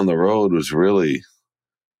 The win on the road was really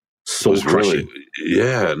crushing.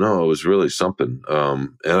 It was really something.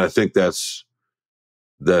 And I think that's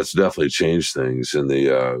definitely changed things. And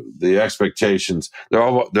the expectations,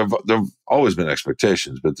 there've always been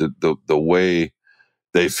expectations, but the way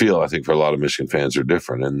they feel, I think, for a lot of Michigan fans are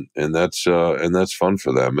different, and that's fun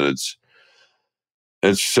for them, and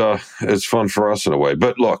it's fun for us in a way.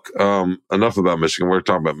 But look, enough about Michigan. We're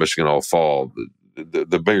talking about Michigan all fall.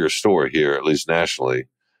 The bigger story here, at least nationally,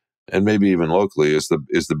 and maybe even locally, is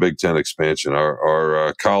the Big Ten expansion.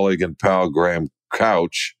 Our colleague and pal Graham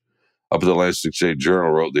Couch up at the Atlantic State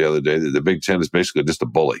Journal wrote the other day that the Big Ten is basically just a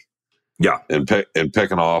bully. Yeah, and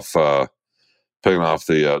picking off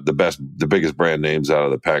the biggest brand names out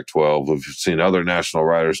of the Pac-12. We've seen other national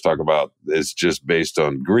writers talk about it's just based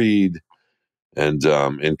on greed and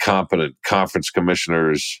incompetent conference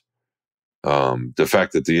commissioners. The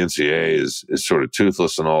fact that the NCAA is sort of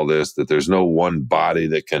toothless in all this, that there's no one body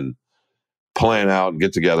that can plan out and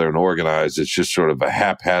get together and organize. It's just sort of a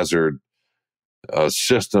haphazard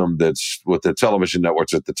system that's with the television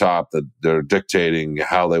networks at the top, that they're dictating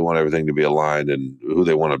how they want everything to be aligned and who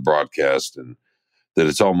they want to broadcast, and that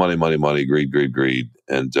it's all money, money, money, greed,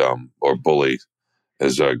 and or bully,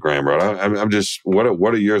 as Graham wrote. I'm just, what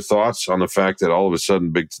are your thoughts on the fact that all of a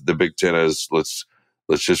sudden the Big Ten has, let's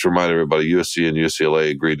just remind everybody, USC and UCLA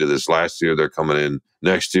agreed to this last year. They're coming in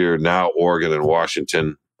next year. Now Oregon and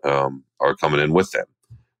Washington are coming in with them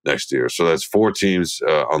next year. So that's 4 teams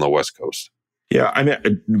on the West Coast. Yeah, I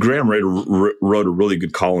mean, Graham wrote a really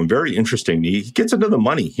good column, very interesting. He gets into the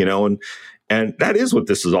money, and that is what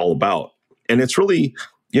this is all about. And it's really,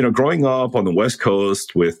 growing up on the West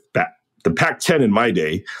Coast with the Pac-10 in my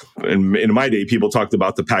day, and in my day, people talked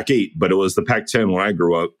about the Pac-8, but it was the Pac-10 when I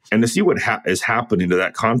grew up. And to see what is happening to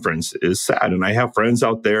that conference is sad. And I have friends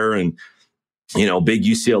out there, and big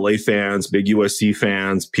UCLA fans, big USC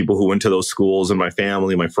fans, people who went to those schools, and my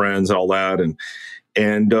family, my friends, all that. And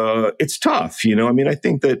it's tough. I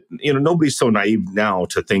think that, nobody's so naive now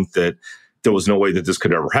to think that there was no way that this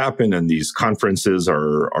could ever happen. And these conferences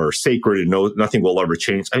are sacred and nothing will ever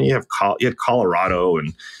change. You had Colorado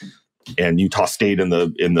and Utah State in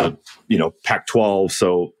the Pac-12.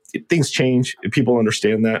 So things change. People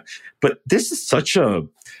understand that. But this is such a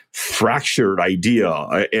fractured idea,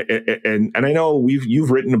 and I know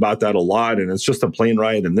you've written about that a lot, and it's just a plane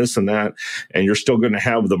ride and this and that, and you're still going to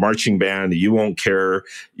have the marching band, you won't care,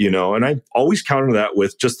 and I always counter that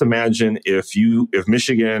with, just imagine if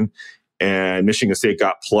Michigan and Michigan State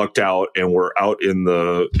got plucked out and were out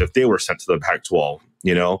if they were sent to the Pac-12,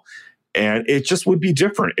 and it just would be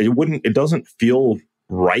different. It doesn't feel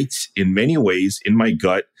right in many ways in my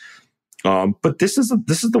gut, but this is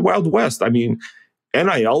the Wild West.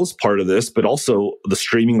 NIL is part of this, but also the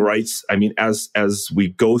streaming rights. As we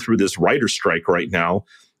go through this writer strike right now,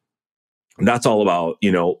 that's all about,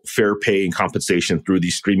 fair pay and compensation through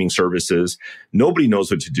these streaming services. Nobody knows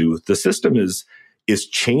what to do. The system is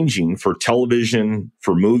changing for television,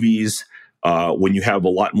 for movies, when you have a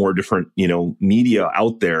lot more different, media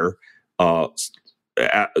out there,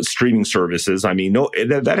 streaming services.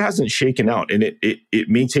 That hasn't shaken out, and it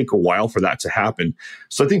may take a while for that to happen.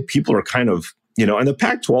 So I think people are kind of, and the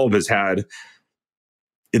Pac-12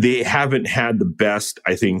 they haven't had the best,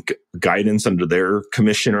 I think, guidance under their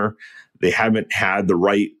commissioner. They haven't had the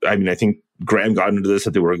right, I think Graham got into this,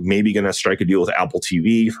 that they were maybe going to strike a deal with Apple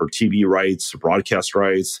TV for TV rights, broadcast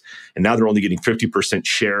rights. And now they're only getting 50%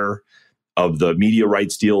 share of the media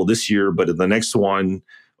rights deal this year. But in the next one,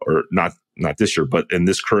 or not this year, but in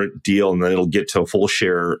this current deal, and then it'll get to a full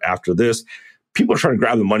share after this, people are trying to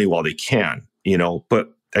grab the money while they can, But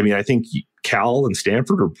I think Cal and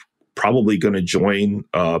Stanford are probably going to join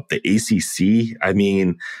the ACC.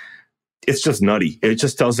 It's just nutty. It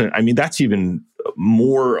just doesn't. That's even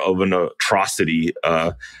more of an atrocity.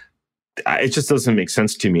 It just doesn't make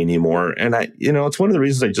sense to me anymore. And it's one of the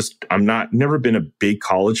reasons I'm never been a big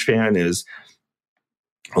college fan. Is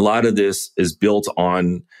a lot of this is built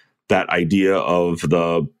on that idea of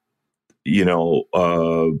the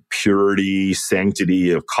purity,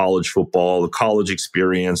 sanctity of college football, the college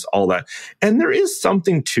experience, all that. And there is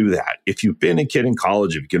something to that. If you've been a kid in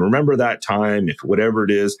college, if you can remember that time, if whatever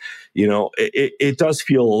it is, it does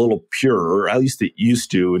feel a little purer, or at least it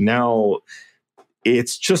used to. And now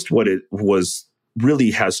it's just what it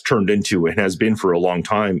really has turned into and has been for a long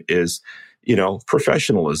time is,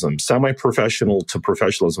 professionalism, semi-professional to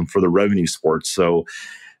professionalism for the revenue sports. So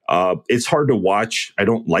it's hard to watch. I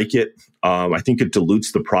don't like it. I think it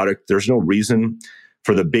dilutes the product. There's no reason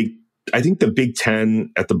for the Big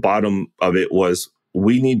Ten at the bottom of it was,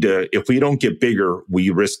 if we don't get bigger, we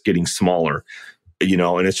risk getting smaller,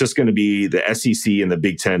 and it's just going to be the SEC and the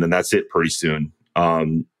Big Ten, and that's it pretty soon.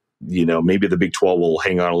 Maybe the Big 12 will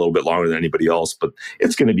hang on a little bit longer than anybody else, but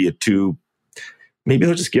it's going to be maybe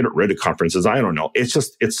they'll just get rid of conferences. I don't know. It's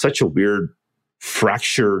such a weird,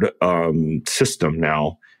 fractured system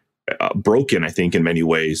now. Broken, I think, in many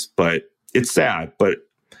ways, but it's sad. But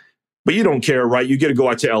you don't care, right? You get to go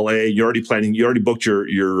out to LA. You already booked your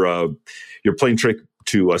plane trip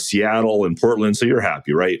to Seattle and Portland, so you're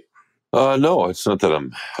happy, right? No, it's not that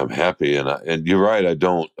I'm happy, and you're right. I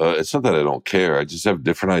don't. It's not that I don't care. I just have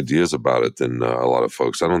different ideas about it than a lot of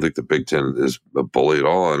folks. I don't think the Big Ten is a bully at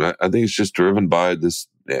all, and I think it's just driven by this.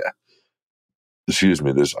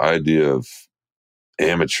 This idea of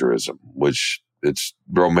amateurism, which it's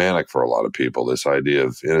romantic for a lot of people. This idea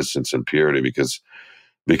of innocence and purity because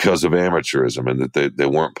of amateurism, and that they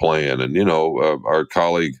weren't playing. And our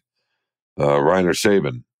colleague Reiner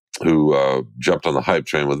Saban, who jumped on the hype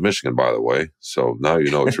train with Michigan, by the way. So now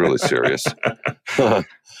it's really serious.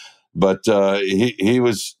 But he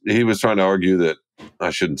was trying to argue that, I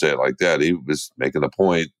shouldn't say it like that. He was making the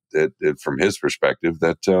point that from his perspective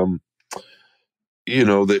that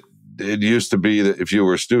that it used to be that if you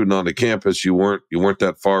were a student on the campus, you weren't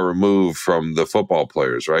that far removed from the football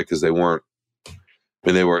players, right? Because they weren't.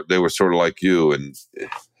 They were sort of like you, and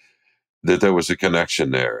that there was a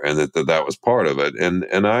connection there, and that was part of it.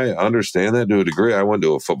 And I understand that to a degree. I went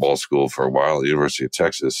to a football school for a while at the University of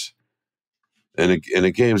Texas, and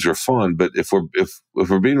the games are fun. But if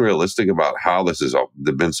we're being realistic about how this has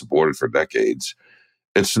been supported for decades,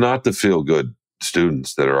 it's not the feel good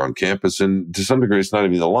students that are on campus, and to some degree, it's not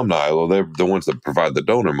even the alumni, although they're the ones that provide the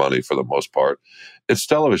donor money for the most part. It's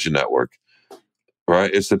television network.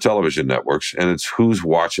 Right, it's the television networks, and it's who's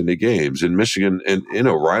watching the games in Michigan. And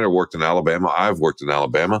Reiner worked in Alabama. I've worked in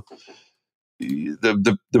Alabama.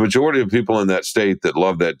 the majority of people in that state that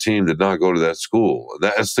love that team did not go to that school.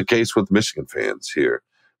 That's the case with Michigan fans here.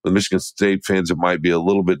 With Michigan State fans, it might be a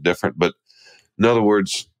little bit different, but in other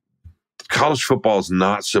words, college football is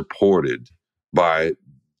not supported by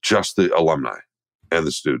just the alumni and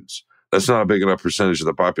the students. That's not a big enough percentage of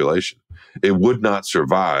the population. It would not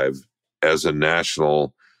survive as a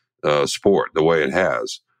national sport the way it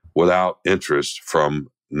has without interest from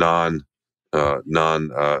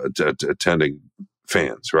attending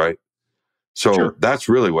fans, right? So Sure. That's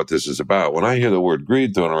really what this is about. When I hear the word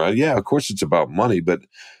greed thrown around, yeah, of course it's about money, but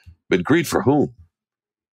greed for whom?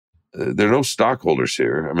 There are no stockholders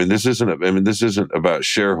here. I mean, this isn't about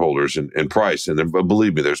shareholders and price. And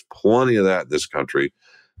believe me, there's plenty of that in this country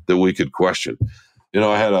that we could question.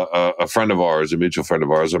 I had a friend of ours, a mutual friend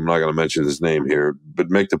of ours, I'm not going to mention his name here, but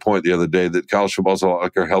make the point the other day that college football is a lot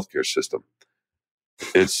like our healthcare system.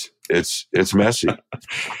 It's messy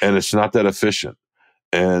and it's not that efficient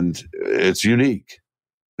and it's unique.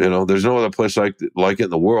 There's no other place like it in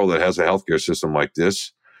the world that has a healthcare system like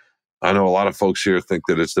this. I know a lot of folks here think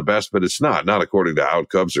that it's the best, but it's not according to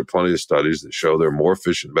outcomes. There are plenty of studies that show there are more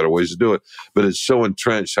efficient, better ways to do it, but it's so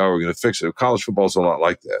entrenched. How are we going to fix it? College football is a lot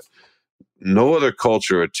like that. No other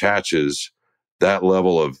culture attaches that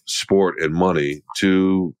level of sport and money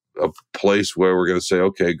to a place where we're going to say,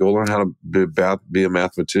 okay, go learn how to be a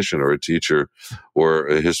mathematician or a teacher or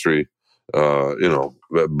a history,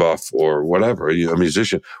 buff or whatever, a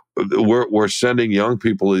musician. We're sending young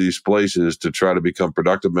people to these places to try to become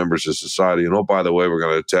productive members of society. And by the way, we're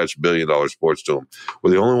going to attach $1 billion sports to them.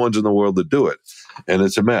 We're the only ones in the world that do it. And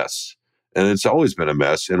it's a mess. And it's always been a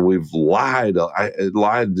mess. And we've lied.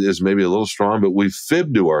 Lied is maybe a little strong, but we've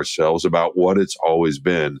fibbed to ourselves about what it's always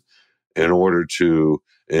been in order to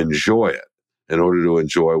enjoy it, in order to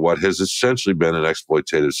enjoy what has essentially been an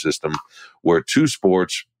exploitative system where two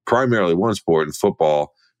sports, primarily one sport in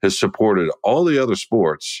football, has supported all the other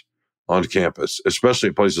sports on campus, especially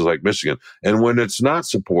in places like Michigan. And when it's not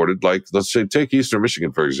supported, like let's say take Eastern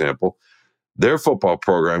Michigan, for example, their football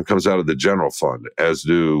program comes out of the general fund, as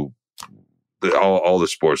do all the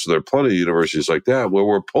sports. So there are plenty of universities like that where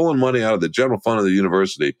we're pulling money out of the general fund of the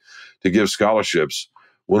university to give scholarships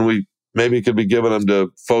when we maybe could be giving them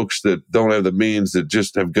to folks that don't have the means, that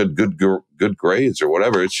just have good grades or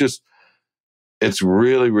whatever. It's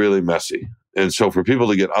really, really messy. And so for people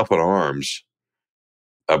to get up in arms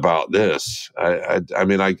about this, I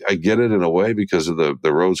get it in a way because of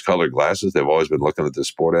the rose-colored glasses they've always been looking at this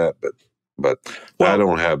sport at, but I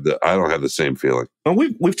don't have the same feeling. And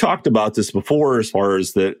we've talked about this before, as far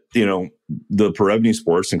as that, the revenue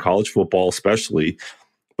sports and college football especially,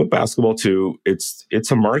 but basketball too.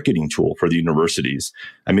 It's a marketing tool for the universities.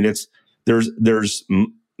 I mean, there's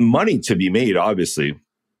money to be made, obviously.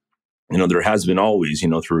 There has been always,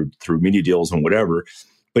 through media deals and whatever.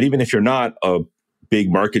 But even if you're not a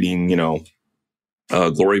big marketing,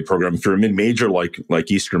 glory program, if you're a mid-major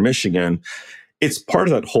like Eastern Michigan, it's part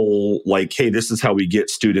of that whole, like, hey, this is how we get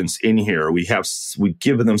students in here. We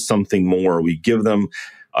give them something more. We give them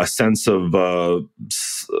a sense of,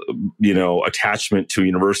 attachment to a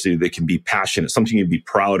university that can be passionate, something you'd be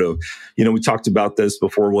proud of. We talked about this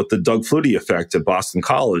before with the Doug Flutie effect at Boston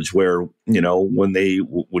College, where, when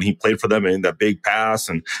he played for them in that big pass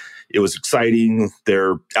and it was exciting,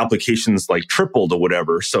 their applications like tripled or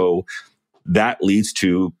whatever. So that leads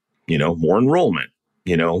to, more enrollment,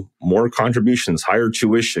 more contributions, higher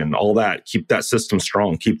tuition, all that. Keep that system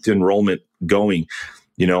strong, keep the enrollment going,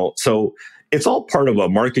 so it's all part of a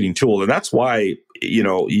marketing tool. And that's why,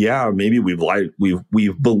 maybe we've lied.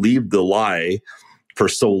 We've believed the lie for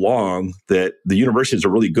so long that the universities are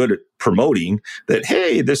really good at promoting that,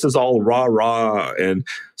 hey, this is all rah, and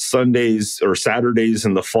Sundays or Saturdays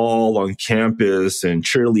in the fall on campus and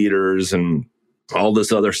cheerleaders and all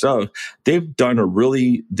this other stuff. They've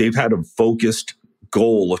had a focused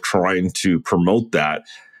goal of trying to promote that.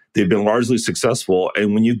 They've been largely successful.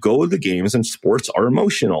 And when you go to the games, and sports are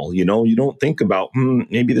emotional, you don't think about,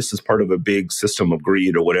 maybe this is part of a big system of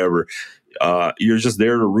greed or whatever. You're just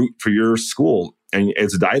there to root for your school. And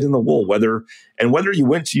it's dyed in the wool, whether you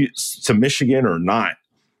went to Michigan or not.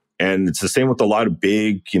 And it's the same with a lot of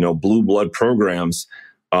big, blue blood programs.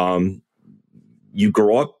 You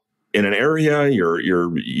grow up in an area,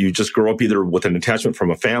 you just grow up either with an attachment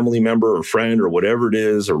from a family member or friend or whatever it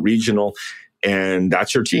is, or regional, and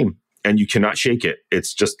that's your team, and you cannot shake it.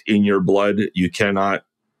 It's just in your blood. You cannot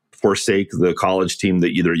forsake the college team that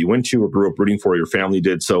either you went to or grew up rooting for, or your family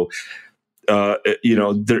did. So,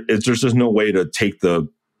 there's just no way to take the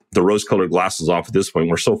rose-colored glasses off at this point.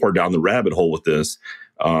 We're so far down the rabbit hole with this.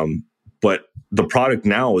 But the product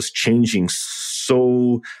now is changing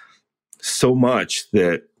so so much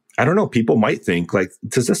that I don't know, people might think like,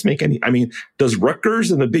 does this make any, does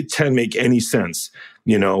Rutgers in the Big Ten make any sense?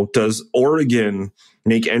 Does Oregon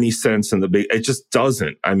make any sense in the it just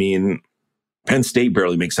doesn't. Penn State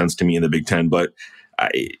barely makes sense to me in the Big Ten, but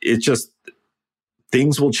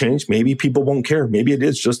things will change. Maybe people won't care. Maybe it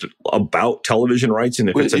is just about television rights. And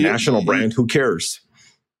if it's a national brand, who cares?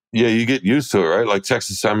 Yeah, you get used to it, right? Like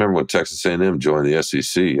Texas, I remember when Texas A&M joined the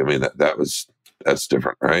SEC. That's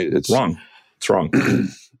different, right? It's wrong.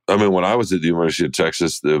 When I was at the University of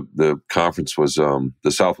Texas, the conference was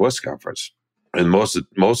the Southwest Conference. And most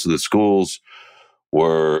of the schools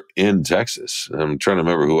were in Texas. I'm trying to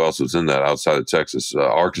remember who else was in that outside of Texas.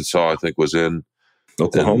 Arkansas, I think, was in.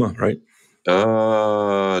 Oklahoma, right?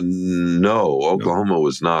 No, Oklahoma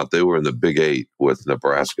was not. They were in the Big 8 with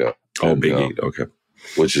Nebraska. Big 8, okay.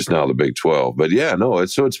 Which is now the Big 12. But yeah, no,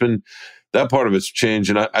 it's been, that part of it's changed.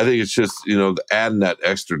 And I think it's just, adding that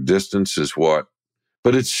extra distance is what,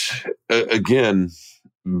 but it's, again,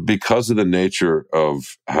 because of the nature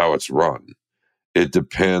of how it's run, it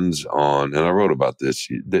depends on, and I wrote about this,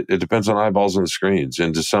 it depends on eyeballs on the screens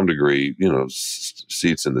and to some degree,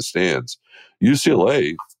 seats in the stands.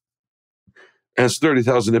 UCLA has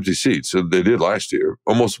 30,000 empty seats. So they did last year,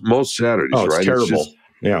 almost most Saturdays, right? It's terrible.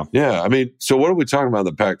 Yeah. So what are we talking about in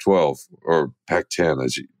the Pac-12 or Pac-10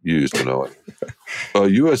 as you used to know it?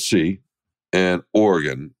 USC and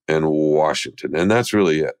Oregon and Washington. And that's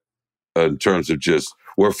really it in terms of just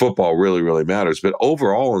where football really, really matters. But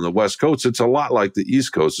overall on the West Coast, it's a lot like the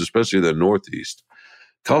East Coast, especially the Northeast.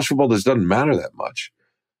 College football just doesn't matter that much.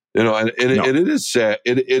 And it is sad.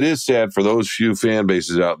 It is sad for those few fan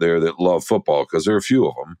bases out there that love football, because there are a few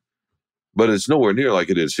of them. But it's nowhere near like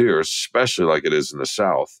it is here, especially like it is in the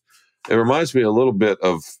South. It reminds me a little bit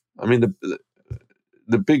of,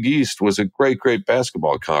 the Big East was a great, great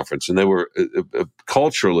basketball conference, and they were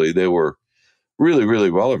culturally, they were really, really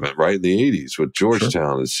relevant, right, in the 80s with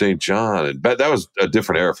Georgetown and St. John. And that was a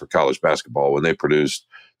different era for college basketball when they produced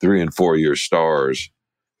 3- and 4-year stars,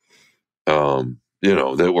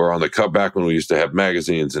 that were on the cut back when we used to have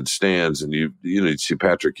magazines and stands, and you'd see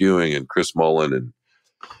Patrick Ewing and Chris Mullin and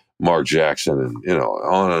Mark Jackson and,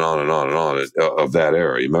 on and on and on and on of that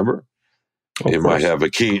era. You remember? You might have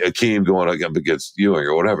Akeem going up against Ewing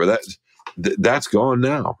or whatever. That's gone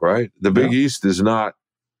now, right? The Big East is not.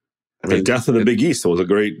 The Death of the Big East. There was a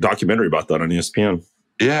great documentary about that on ESPN.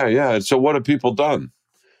 Yeah. And so what have people done?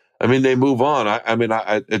 They move on. I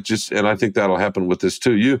think that'll happen with this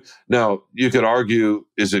too. You could argue,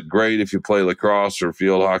 is it great if you play lacrosse or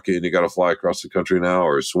field hockey and you got to fly across the country now,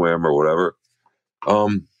 or swim or whatever?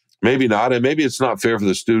 Maybe not. And maybe it's not fair for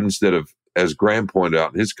the students that have, as Graham pointed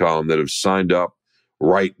out in his column, that have signed up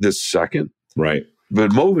right this second. Right.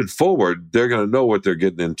 But moving forward, they're going to know what they're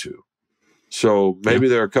getting into. So maybe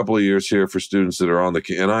there are a couple of years here for students that are on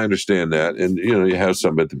and I understand that. And, you have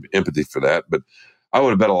some empathy for that. But I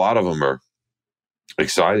would have bet a lot of them are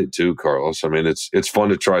excited too, Carlos. It's fun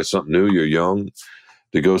to try something new. You're young,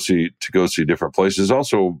 to go see different places.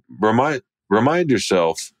 Also, remind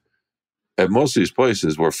yourself, at most of these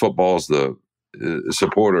places where football is the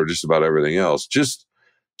supporter of just about everything else, just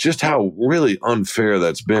how really unfair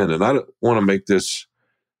that's been. And I don't want to make this,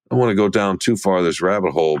 I want to go down too far this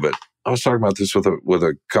rabbit hole, but I was talking about this with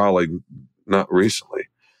a colleague not recently.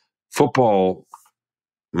 Football,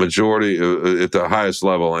 majority at the highest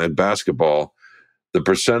level, and basketball, the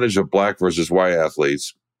percentage of black versus white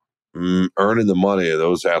athletes earning the money of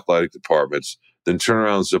those athletic departments, then turn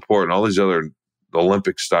around and support and all these other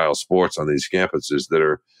Olympic style sports on these campuses that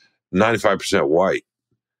are 95% white.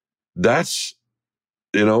 That's,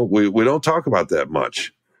 we don't talk about that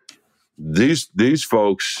much. These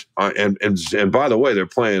folks, and by the way, they're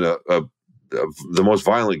playing the most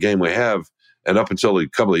violent game we have, and up until a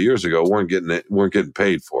couple of years ago, weren't getting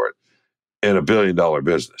paid for it in $1 billion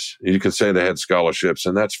business. You can say they had scholarships,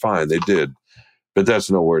 and that's fine, they did, but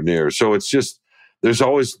that's nowhere near. So it's just, there's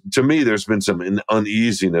always, to me, there's been some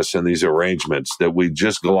uneasiness in these arrangements that we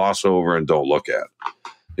just gloss over and don't look at.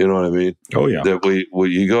 You know what I mean? Oh, yeah. That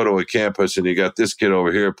you go to a campus and you got this kid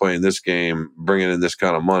over here playing this game, bringing in this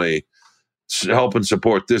kind of money, helping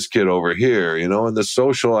support this kid over here, and the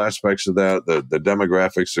social aspects of that, the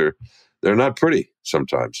demographics they're not pretty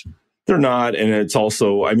sometimes. They're not. And it's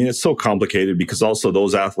also, it's so complicated because also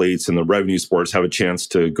those athletes in the revenue sports have a chance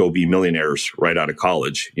to go be millionaires right out of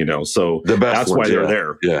college, so that's why they're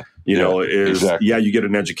there. Yeah. Exactly. Yeah, you get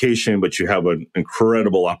an education, but you have an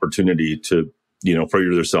incredible opportunity to,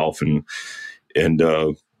 figure yourself and hit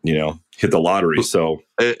the lottery. So,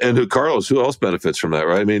 and Carlos, who else benefits from that,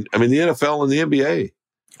 right? The NFL and the NBA.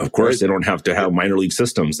 Of course, right? They don't have to have minor league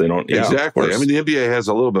systems. They don't. Yeah, Exactly. I mean, the NBA has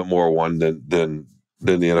a little bit more one than the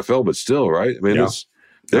NFL, but still, right? I mean,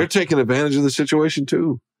 they're taking advantage of the situation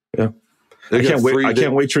too. Yeah. I can't wait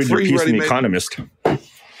to read your piece in The Economist.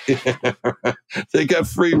 They got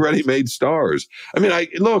free ready-made stars. I mean, I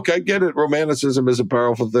get it. Romanticism is a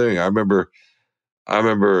powerful thing. I remember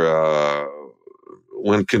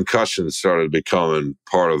when concussions started becoming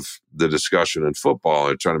part of the discussion in football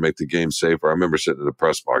and trying to make the game safer. I remember sitting in the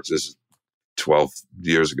press box. This is 12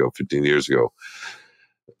 years ago, 15 years ago.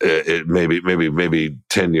 It maybe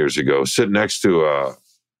 10 years ago, sitting next to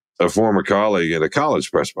a former colleague in a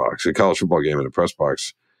college press box, a college football game in a press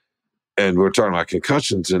box. And we're talking about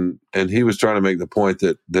concussions, and he was trying to make the point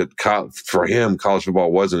that for him, college football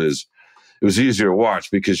it was easier to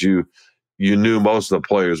watch because you knew most of the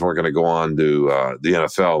players weren't going to go on to the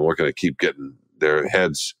NFL and weren't going to keep getting their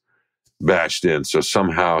heads bashed in. So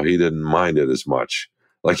somehow he didn't mind it as much.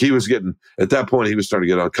 Like at that point, he was starting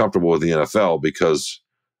to get uncomfortable with the NFL because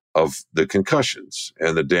of the concussions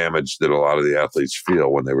and the damage that a lot of the athletes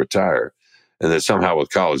feel when they retire. And that somehow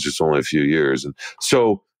with college, it's only a few years. And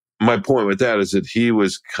so my point with that is that he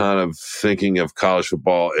was kind of thinking of college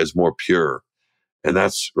football as more pure. And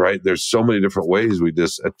that's right. There's so many different ways we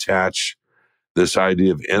just attach this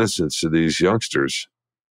idea of innocence to these youngsters.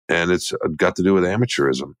 And it's got to do with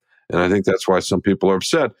amateurism. And I think that's why some people are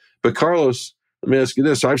upset. But Carlos, let me ask you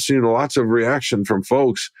this. I've seen lots of reaction from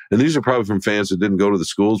folks, and these are probably from fans that didn't go to the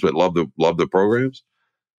schools but love the programs,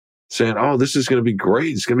 saying, oh, this is going to be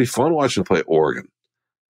great. It's going to be fun watching them play Oregon.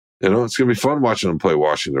 You know, it's going to be fun watching them play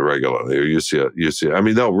Washington regularly or UCLA. I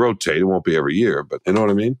mean, they'll rotate. It won't be every year, but you know what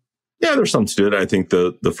I mean? Yeah, there's something to it. I think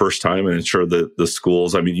the first time, and I'm sure the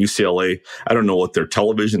schools, I mean, UCLA, I don't know what their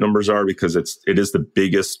television numbers are because it is the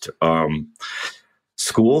biggest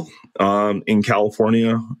school in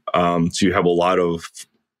California. So you have a lot of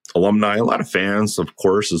alumni, a lot of fans, of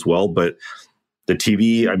course, as well. But the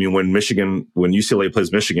TV, I mean, when UCLA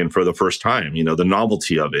plays Michigan for the first time, you know, the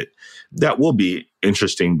novelty of it, that will be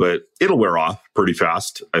interesting, but it'll wear off pretty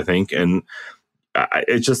fast, I think. And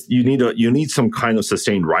it's just, you need some kind of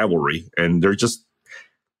sustained rivalry. And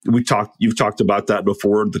you've talked about that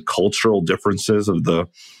before, the cultural differences of the,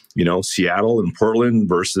 you know, Seattle and Portland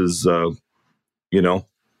versus,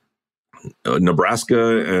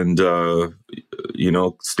 Nebraska and,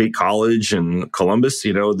 State College and Columbus,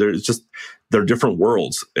 you know, they're different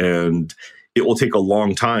worlds, and it will take a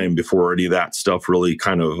long time before any of that stuff really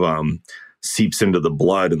kind of seeps into the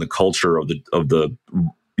blood and the culture of the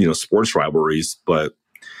sports rivalries. But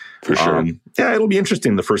for sure, it'll be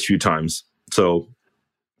interesting the first few times. So,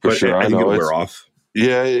 for sure, I think it'll wear off.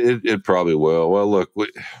 Yeah, it probably will. Well, look,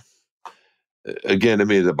 again, to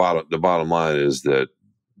me, the bottom line is that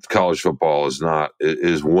college football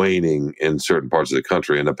is waning in certain parts of the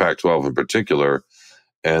country, and the Pac-12 in particular.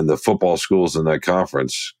 And the football schools in that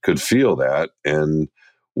conference could feel that and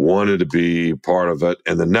wanted to be part of it.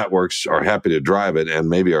 And the networks are happy to drive it and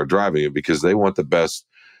maybe are driving it because they want the best,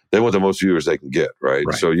 they want the most viewers they can get, right?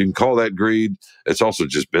 So you can call that greed. It's also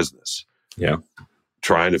just business. Yeah.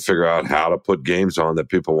 Trying to figure out how to put games on that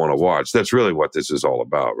people want to watch. That's really what this is all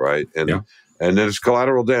about, right? And there's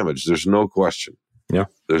collateral damage. There's no question. Yeah.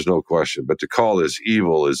 There's no question. But to call this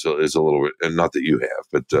evil is a little, and not that you have,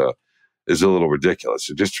 but is a little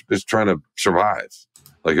ridiculous. Just trying to survive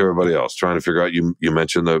like everybody else, trying to figure out, you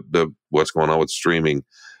mentioned the what's going on with streaming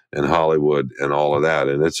and Hollywood and all of that.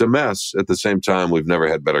 And it's a mess. At the same time, we've never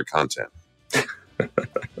had better content.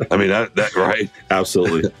 I mean, that right?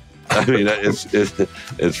 Absolutely. I mean,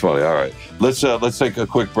 it's funny. All right, let's take a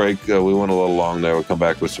quick break. We went a little long there. We'll come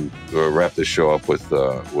back with wrap this show up with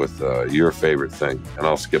your favorite thing, and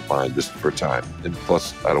I'll skip mine just for time. And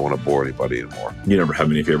plus, I don't want to bore anybody anymore. You never have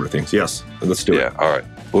any favorite things. Yes, let's do it. Yeah. All right,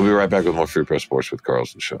 we'll be right back with more Free Press Sports with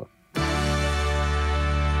Carlos and Sean.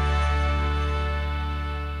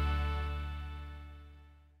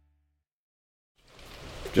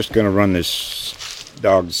 Just going to run this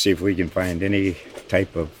dog to see if we can find any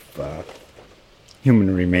type of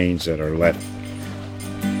human remains that are left.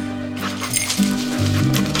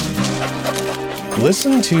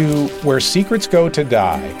 Listen to Where Secrets Go to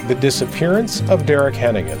Die, The Disappearance of Derek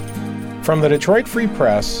Hennigan. From the Detroit Free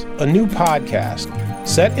Press, a new podcast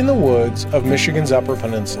set in the woods of Michigan's Upper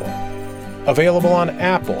Peninsula. Available on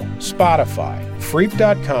Apple, Spotify,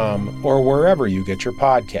 Freep.com, or wherever you get your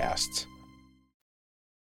podcasts.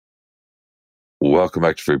 Welcome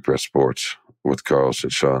back to Free Press Sports with Carlos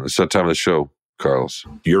and Sean. It's that time of the show, Carlos.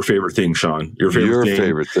 Your favorite thing, Sean. Your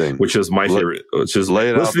favorite thing. Which is my favorite. Which is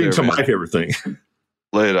listening to my favorite thing.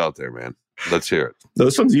 Lay it out there, man. Let's hear it. No,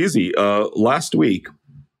 this one's easy. Last week,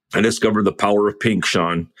 I discovered the power of pink,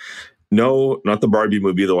 Sean. No, not the Barbie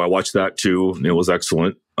movie, though I watched that too, and it was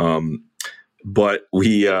excellent. But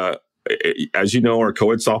we, as you know, our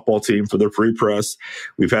co-ed softball team for the Free Press,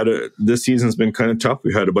 this season's been kind of tough.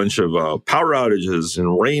 We've had a bunch of power outages and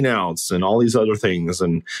rainouts and all these other things,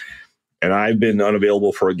 and I've been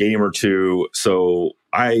unavailable for a game or two. So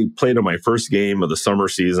I played on my first game of the summer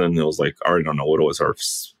season. It was like, I don't know what it was, our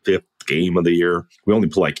 5th game of the year. We only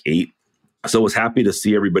play like 8. So I was happy to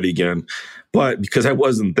see everybody again. But because I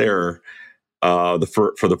wasn't there for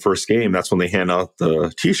the first game, that's when they hand out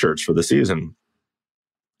the T-shirts for the season.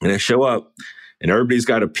 And I show up, and everybody's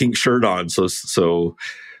got a pink shirt on. So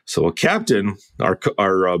a captain,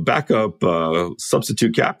 our backup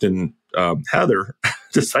substitute captain, Heather,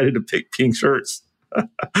 decided to pick pink shirts.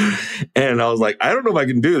 And I was like, I don't know if I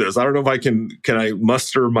can do this. I don't know if I can I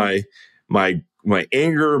muster my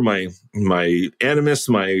anger, my animus,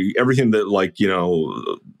 my everything that, like, you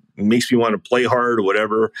know, makes me want to play hard or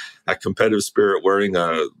whatever, that competitive spirit, wearing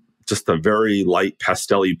just a very light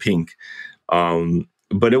pastel-y pink.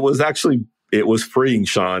 But it was freeing,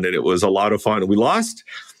 Sean, and it was a lot of fun. We lost,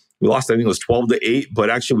 I think it was 12-8, but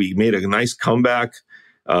actually we made a nice comeback.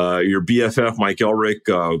 Your BFF, Mike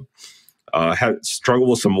Elrick, had struggled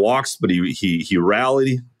with some walks, but he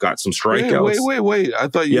rallied, got some strikeouts. Wait. I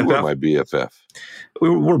thought you were my BFF.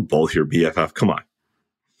 We're both your BFF. Come on.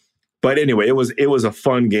 But anyway, it was a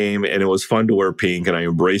fun game, and it was fun to wear pink, and I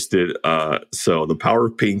embraced it. So the power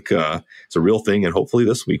of pink is a real thing, and hopefully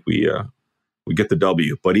this week we get the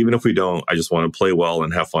W. But even if we don't, I just want to play well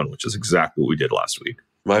and have fun, which is exactly what we did last week.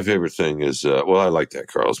 My favorite thing is, I like that,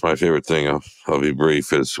 Carlos. My favorite thing, I'll be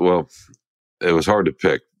brief, is, it was hard to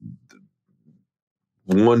pick.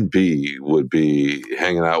 1B would be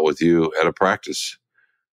hanging out with you at a practice,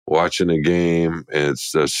 watching a game.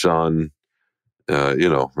 It's the sun,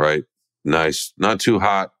 right? Nice, not too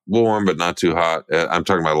hot, warm, but not too hot. I'm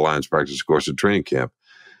talking about a Lions practice, of course, at training camp.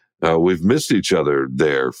 We've missed each other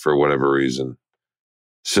there for whatever reason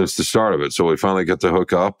since the start of it. So we finally get to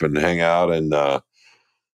hook up and hang out, and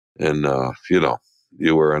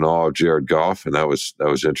you were in awe of Jared Goff, and that was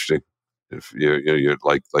interesting. If you're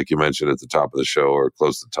like you mentioned at the top of the show, or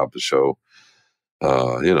close to the top of the show,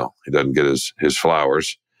 he doesn't get his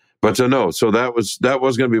flowers. But so that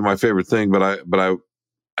was going to be my favorite thing. But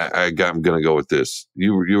I'm going to go with this.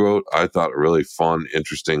 You wrote, I thought, a really fun,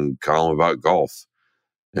 interesting column about golf,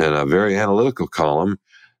 and a very analytical column.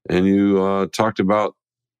 And you talked about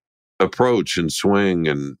approach and swing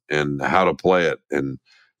and how to play it. And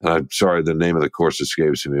I'm sorry, the name of the course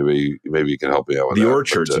escapes me. Maybe you can help me out with the that.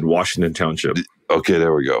 Orchards in Washington Township. Okay,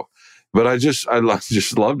 there we go. But I just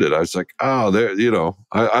loved it. I was like, oh, there,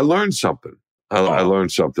 I learned something. I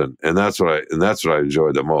learned something, and that's what I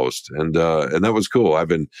enjoyed the most. And that was cool. I've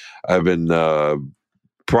been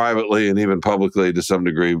privately and even publicly, to some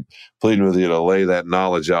degree, pleading with you to lay that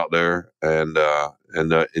knowledge out there, and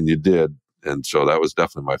you did. And so that was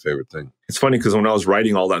definitely my favorite thing. It's funny because when I was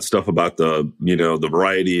writing all that stuff about the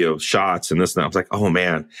variety of shots and this and that, I was like, oh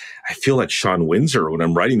man, I feel like Sean Windsor when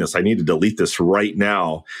I'm writing this. I need to delete this right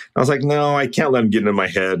now. And I was like, no, I can't let him get into my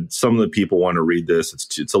head. Some of the people want to read this.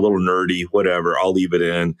 It's a little nerdy, whatever. I'll leave it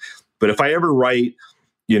in. But if I ever write,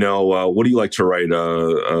 what do you like to write?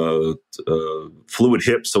 Fluid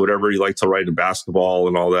hips or whatever you like to write in basketball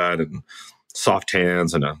and all that, and soft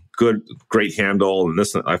hands and a great handle and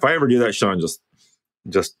this. If I ever do that, Sean, just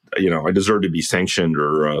I deserve to be sanctioned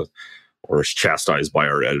or chastised by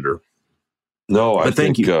our editor. No, but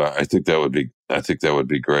thank you. I think that would be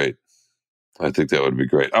great. I think that would be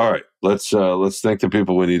great. All right, let's thank the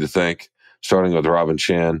people we need to thank, starting with Robin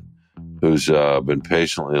Chan, who's been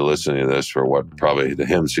patiently listening to this for what probably to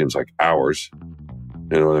him seems like hours.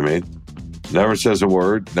 You know what I mean? Never says a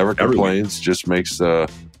word, never complains, just makes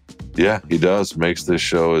he does. Makes this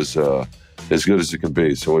show as good as it can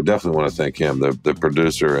be. So we definitely want to thank him, the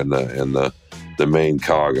producer and the main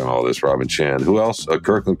cog on all this, Robin Chan. Who else?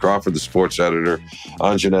 Kirkland Crawford, the sports editor.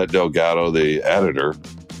 Anjanette Delgado, the editor.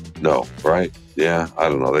 No, right? Yeah, I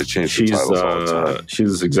don't know. They change the titles all the time.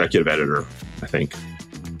 She's executive editor, I think.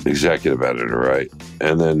 Executive editor, right?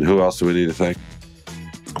 And then who else do we need to thank?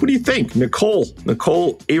 Who do you think? Nicole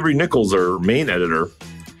Avery Nichols, our main editor.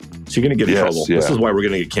 She's going to get in trouble. Yeah. This is why we're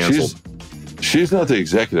going to get canceled. She's not the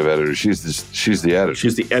executive editor. She's the editor.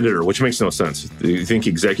 She's the editor, which makes no sense. You think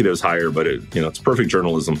executives hire, but it's perfect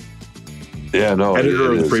journalism. Yeah, no.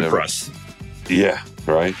 Editor of the Free Press. Yeah,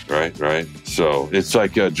 right. So it's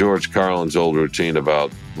like George Carlin's old routine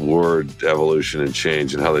about word evolution and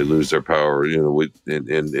change and how they lose their power.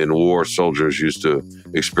 In war, soldiers used to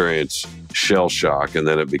experience shell shock, and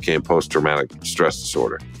then it became post-traumatic stress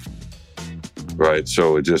disorder. right?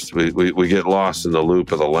 So it just we get lost in the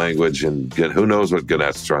loop of the language and get who knows what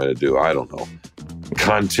Gannett's trying to do. I don't know.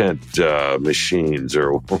 Content machines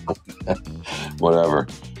or whatever.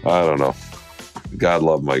 I don't know. God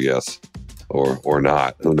love them, I guess. Or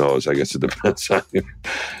not. Who knows? I guess it depends on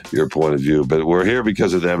your point of view. But we're here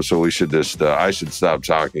because of them, so we should just I should stop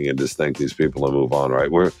talking and just thank these people and move on,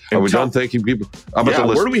 right? Are we done thanking people?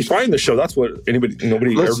 Where do we find the show? That's what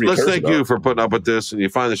nobody let's cares thank about. You for putting up with this. And you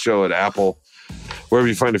find the show at Apple, wherever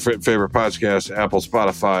you find your favorite podcast, Apple,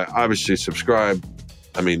 Spotify. Obviously, subscribe.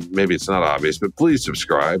 I mean, maybe it's not obvious, but please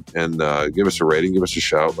subscribe and give us a rating, give us a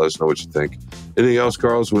shout. Let us know what you think. Anything else,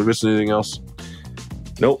 Carlos? Are we missing anything else?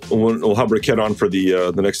 Nope. We'll have Rickett on for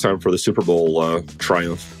the next time for the Super Bowl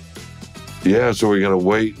triumph. Yeah, so we're gonna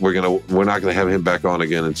wait. We're not gonna have him back on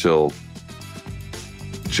again until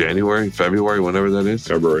January, February, whenever that is.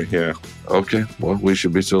 February, yeah. Okay. Well, we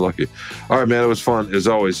should be so lucky. All right, man. It was fun as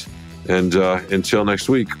always. And until next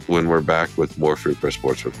week, when we're back with more Free Press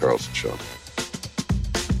Sports with Carlos and Sean.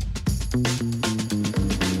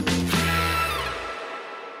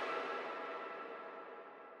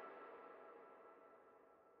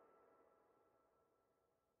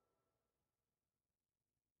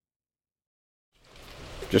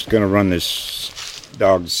 Just going to run this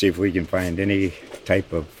dog to see if we can find any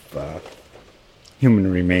type of human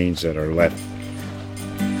remains that are left.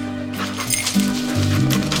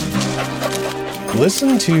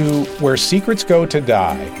 Listen to Where Secrets Go to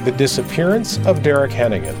Die, The Disappearance of Derek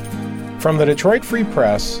Hennigan. From the Detroit Free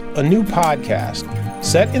Press, a new podcast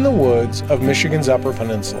set in the woods of Michigan's Upper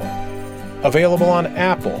Peninsula. Available on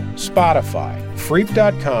Apple, Spotify,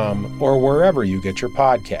 Freep.com, or wherever you get your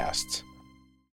podcasts.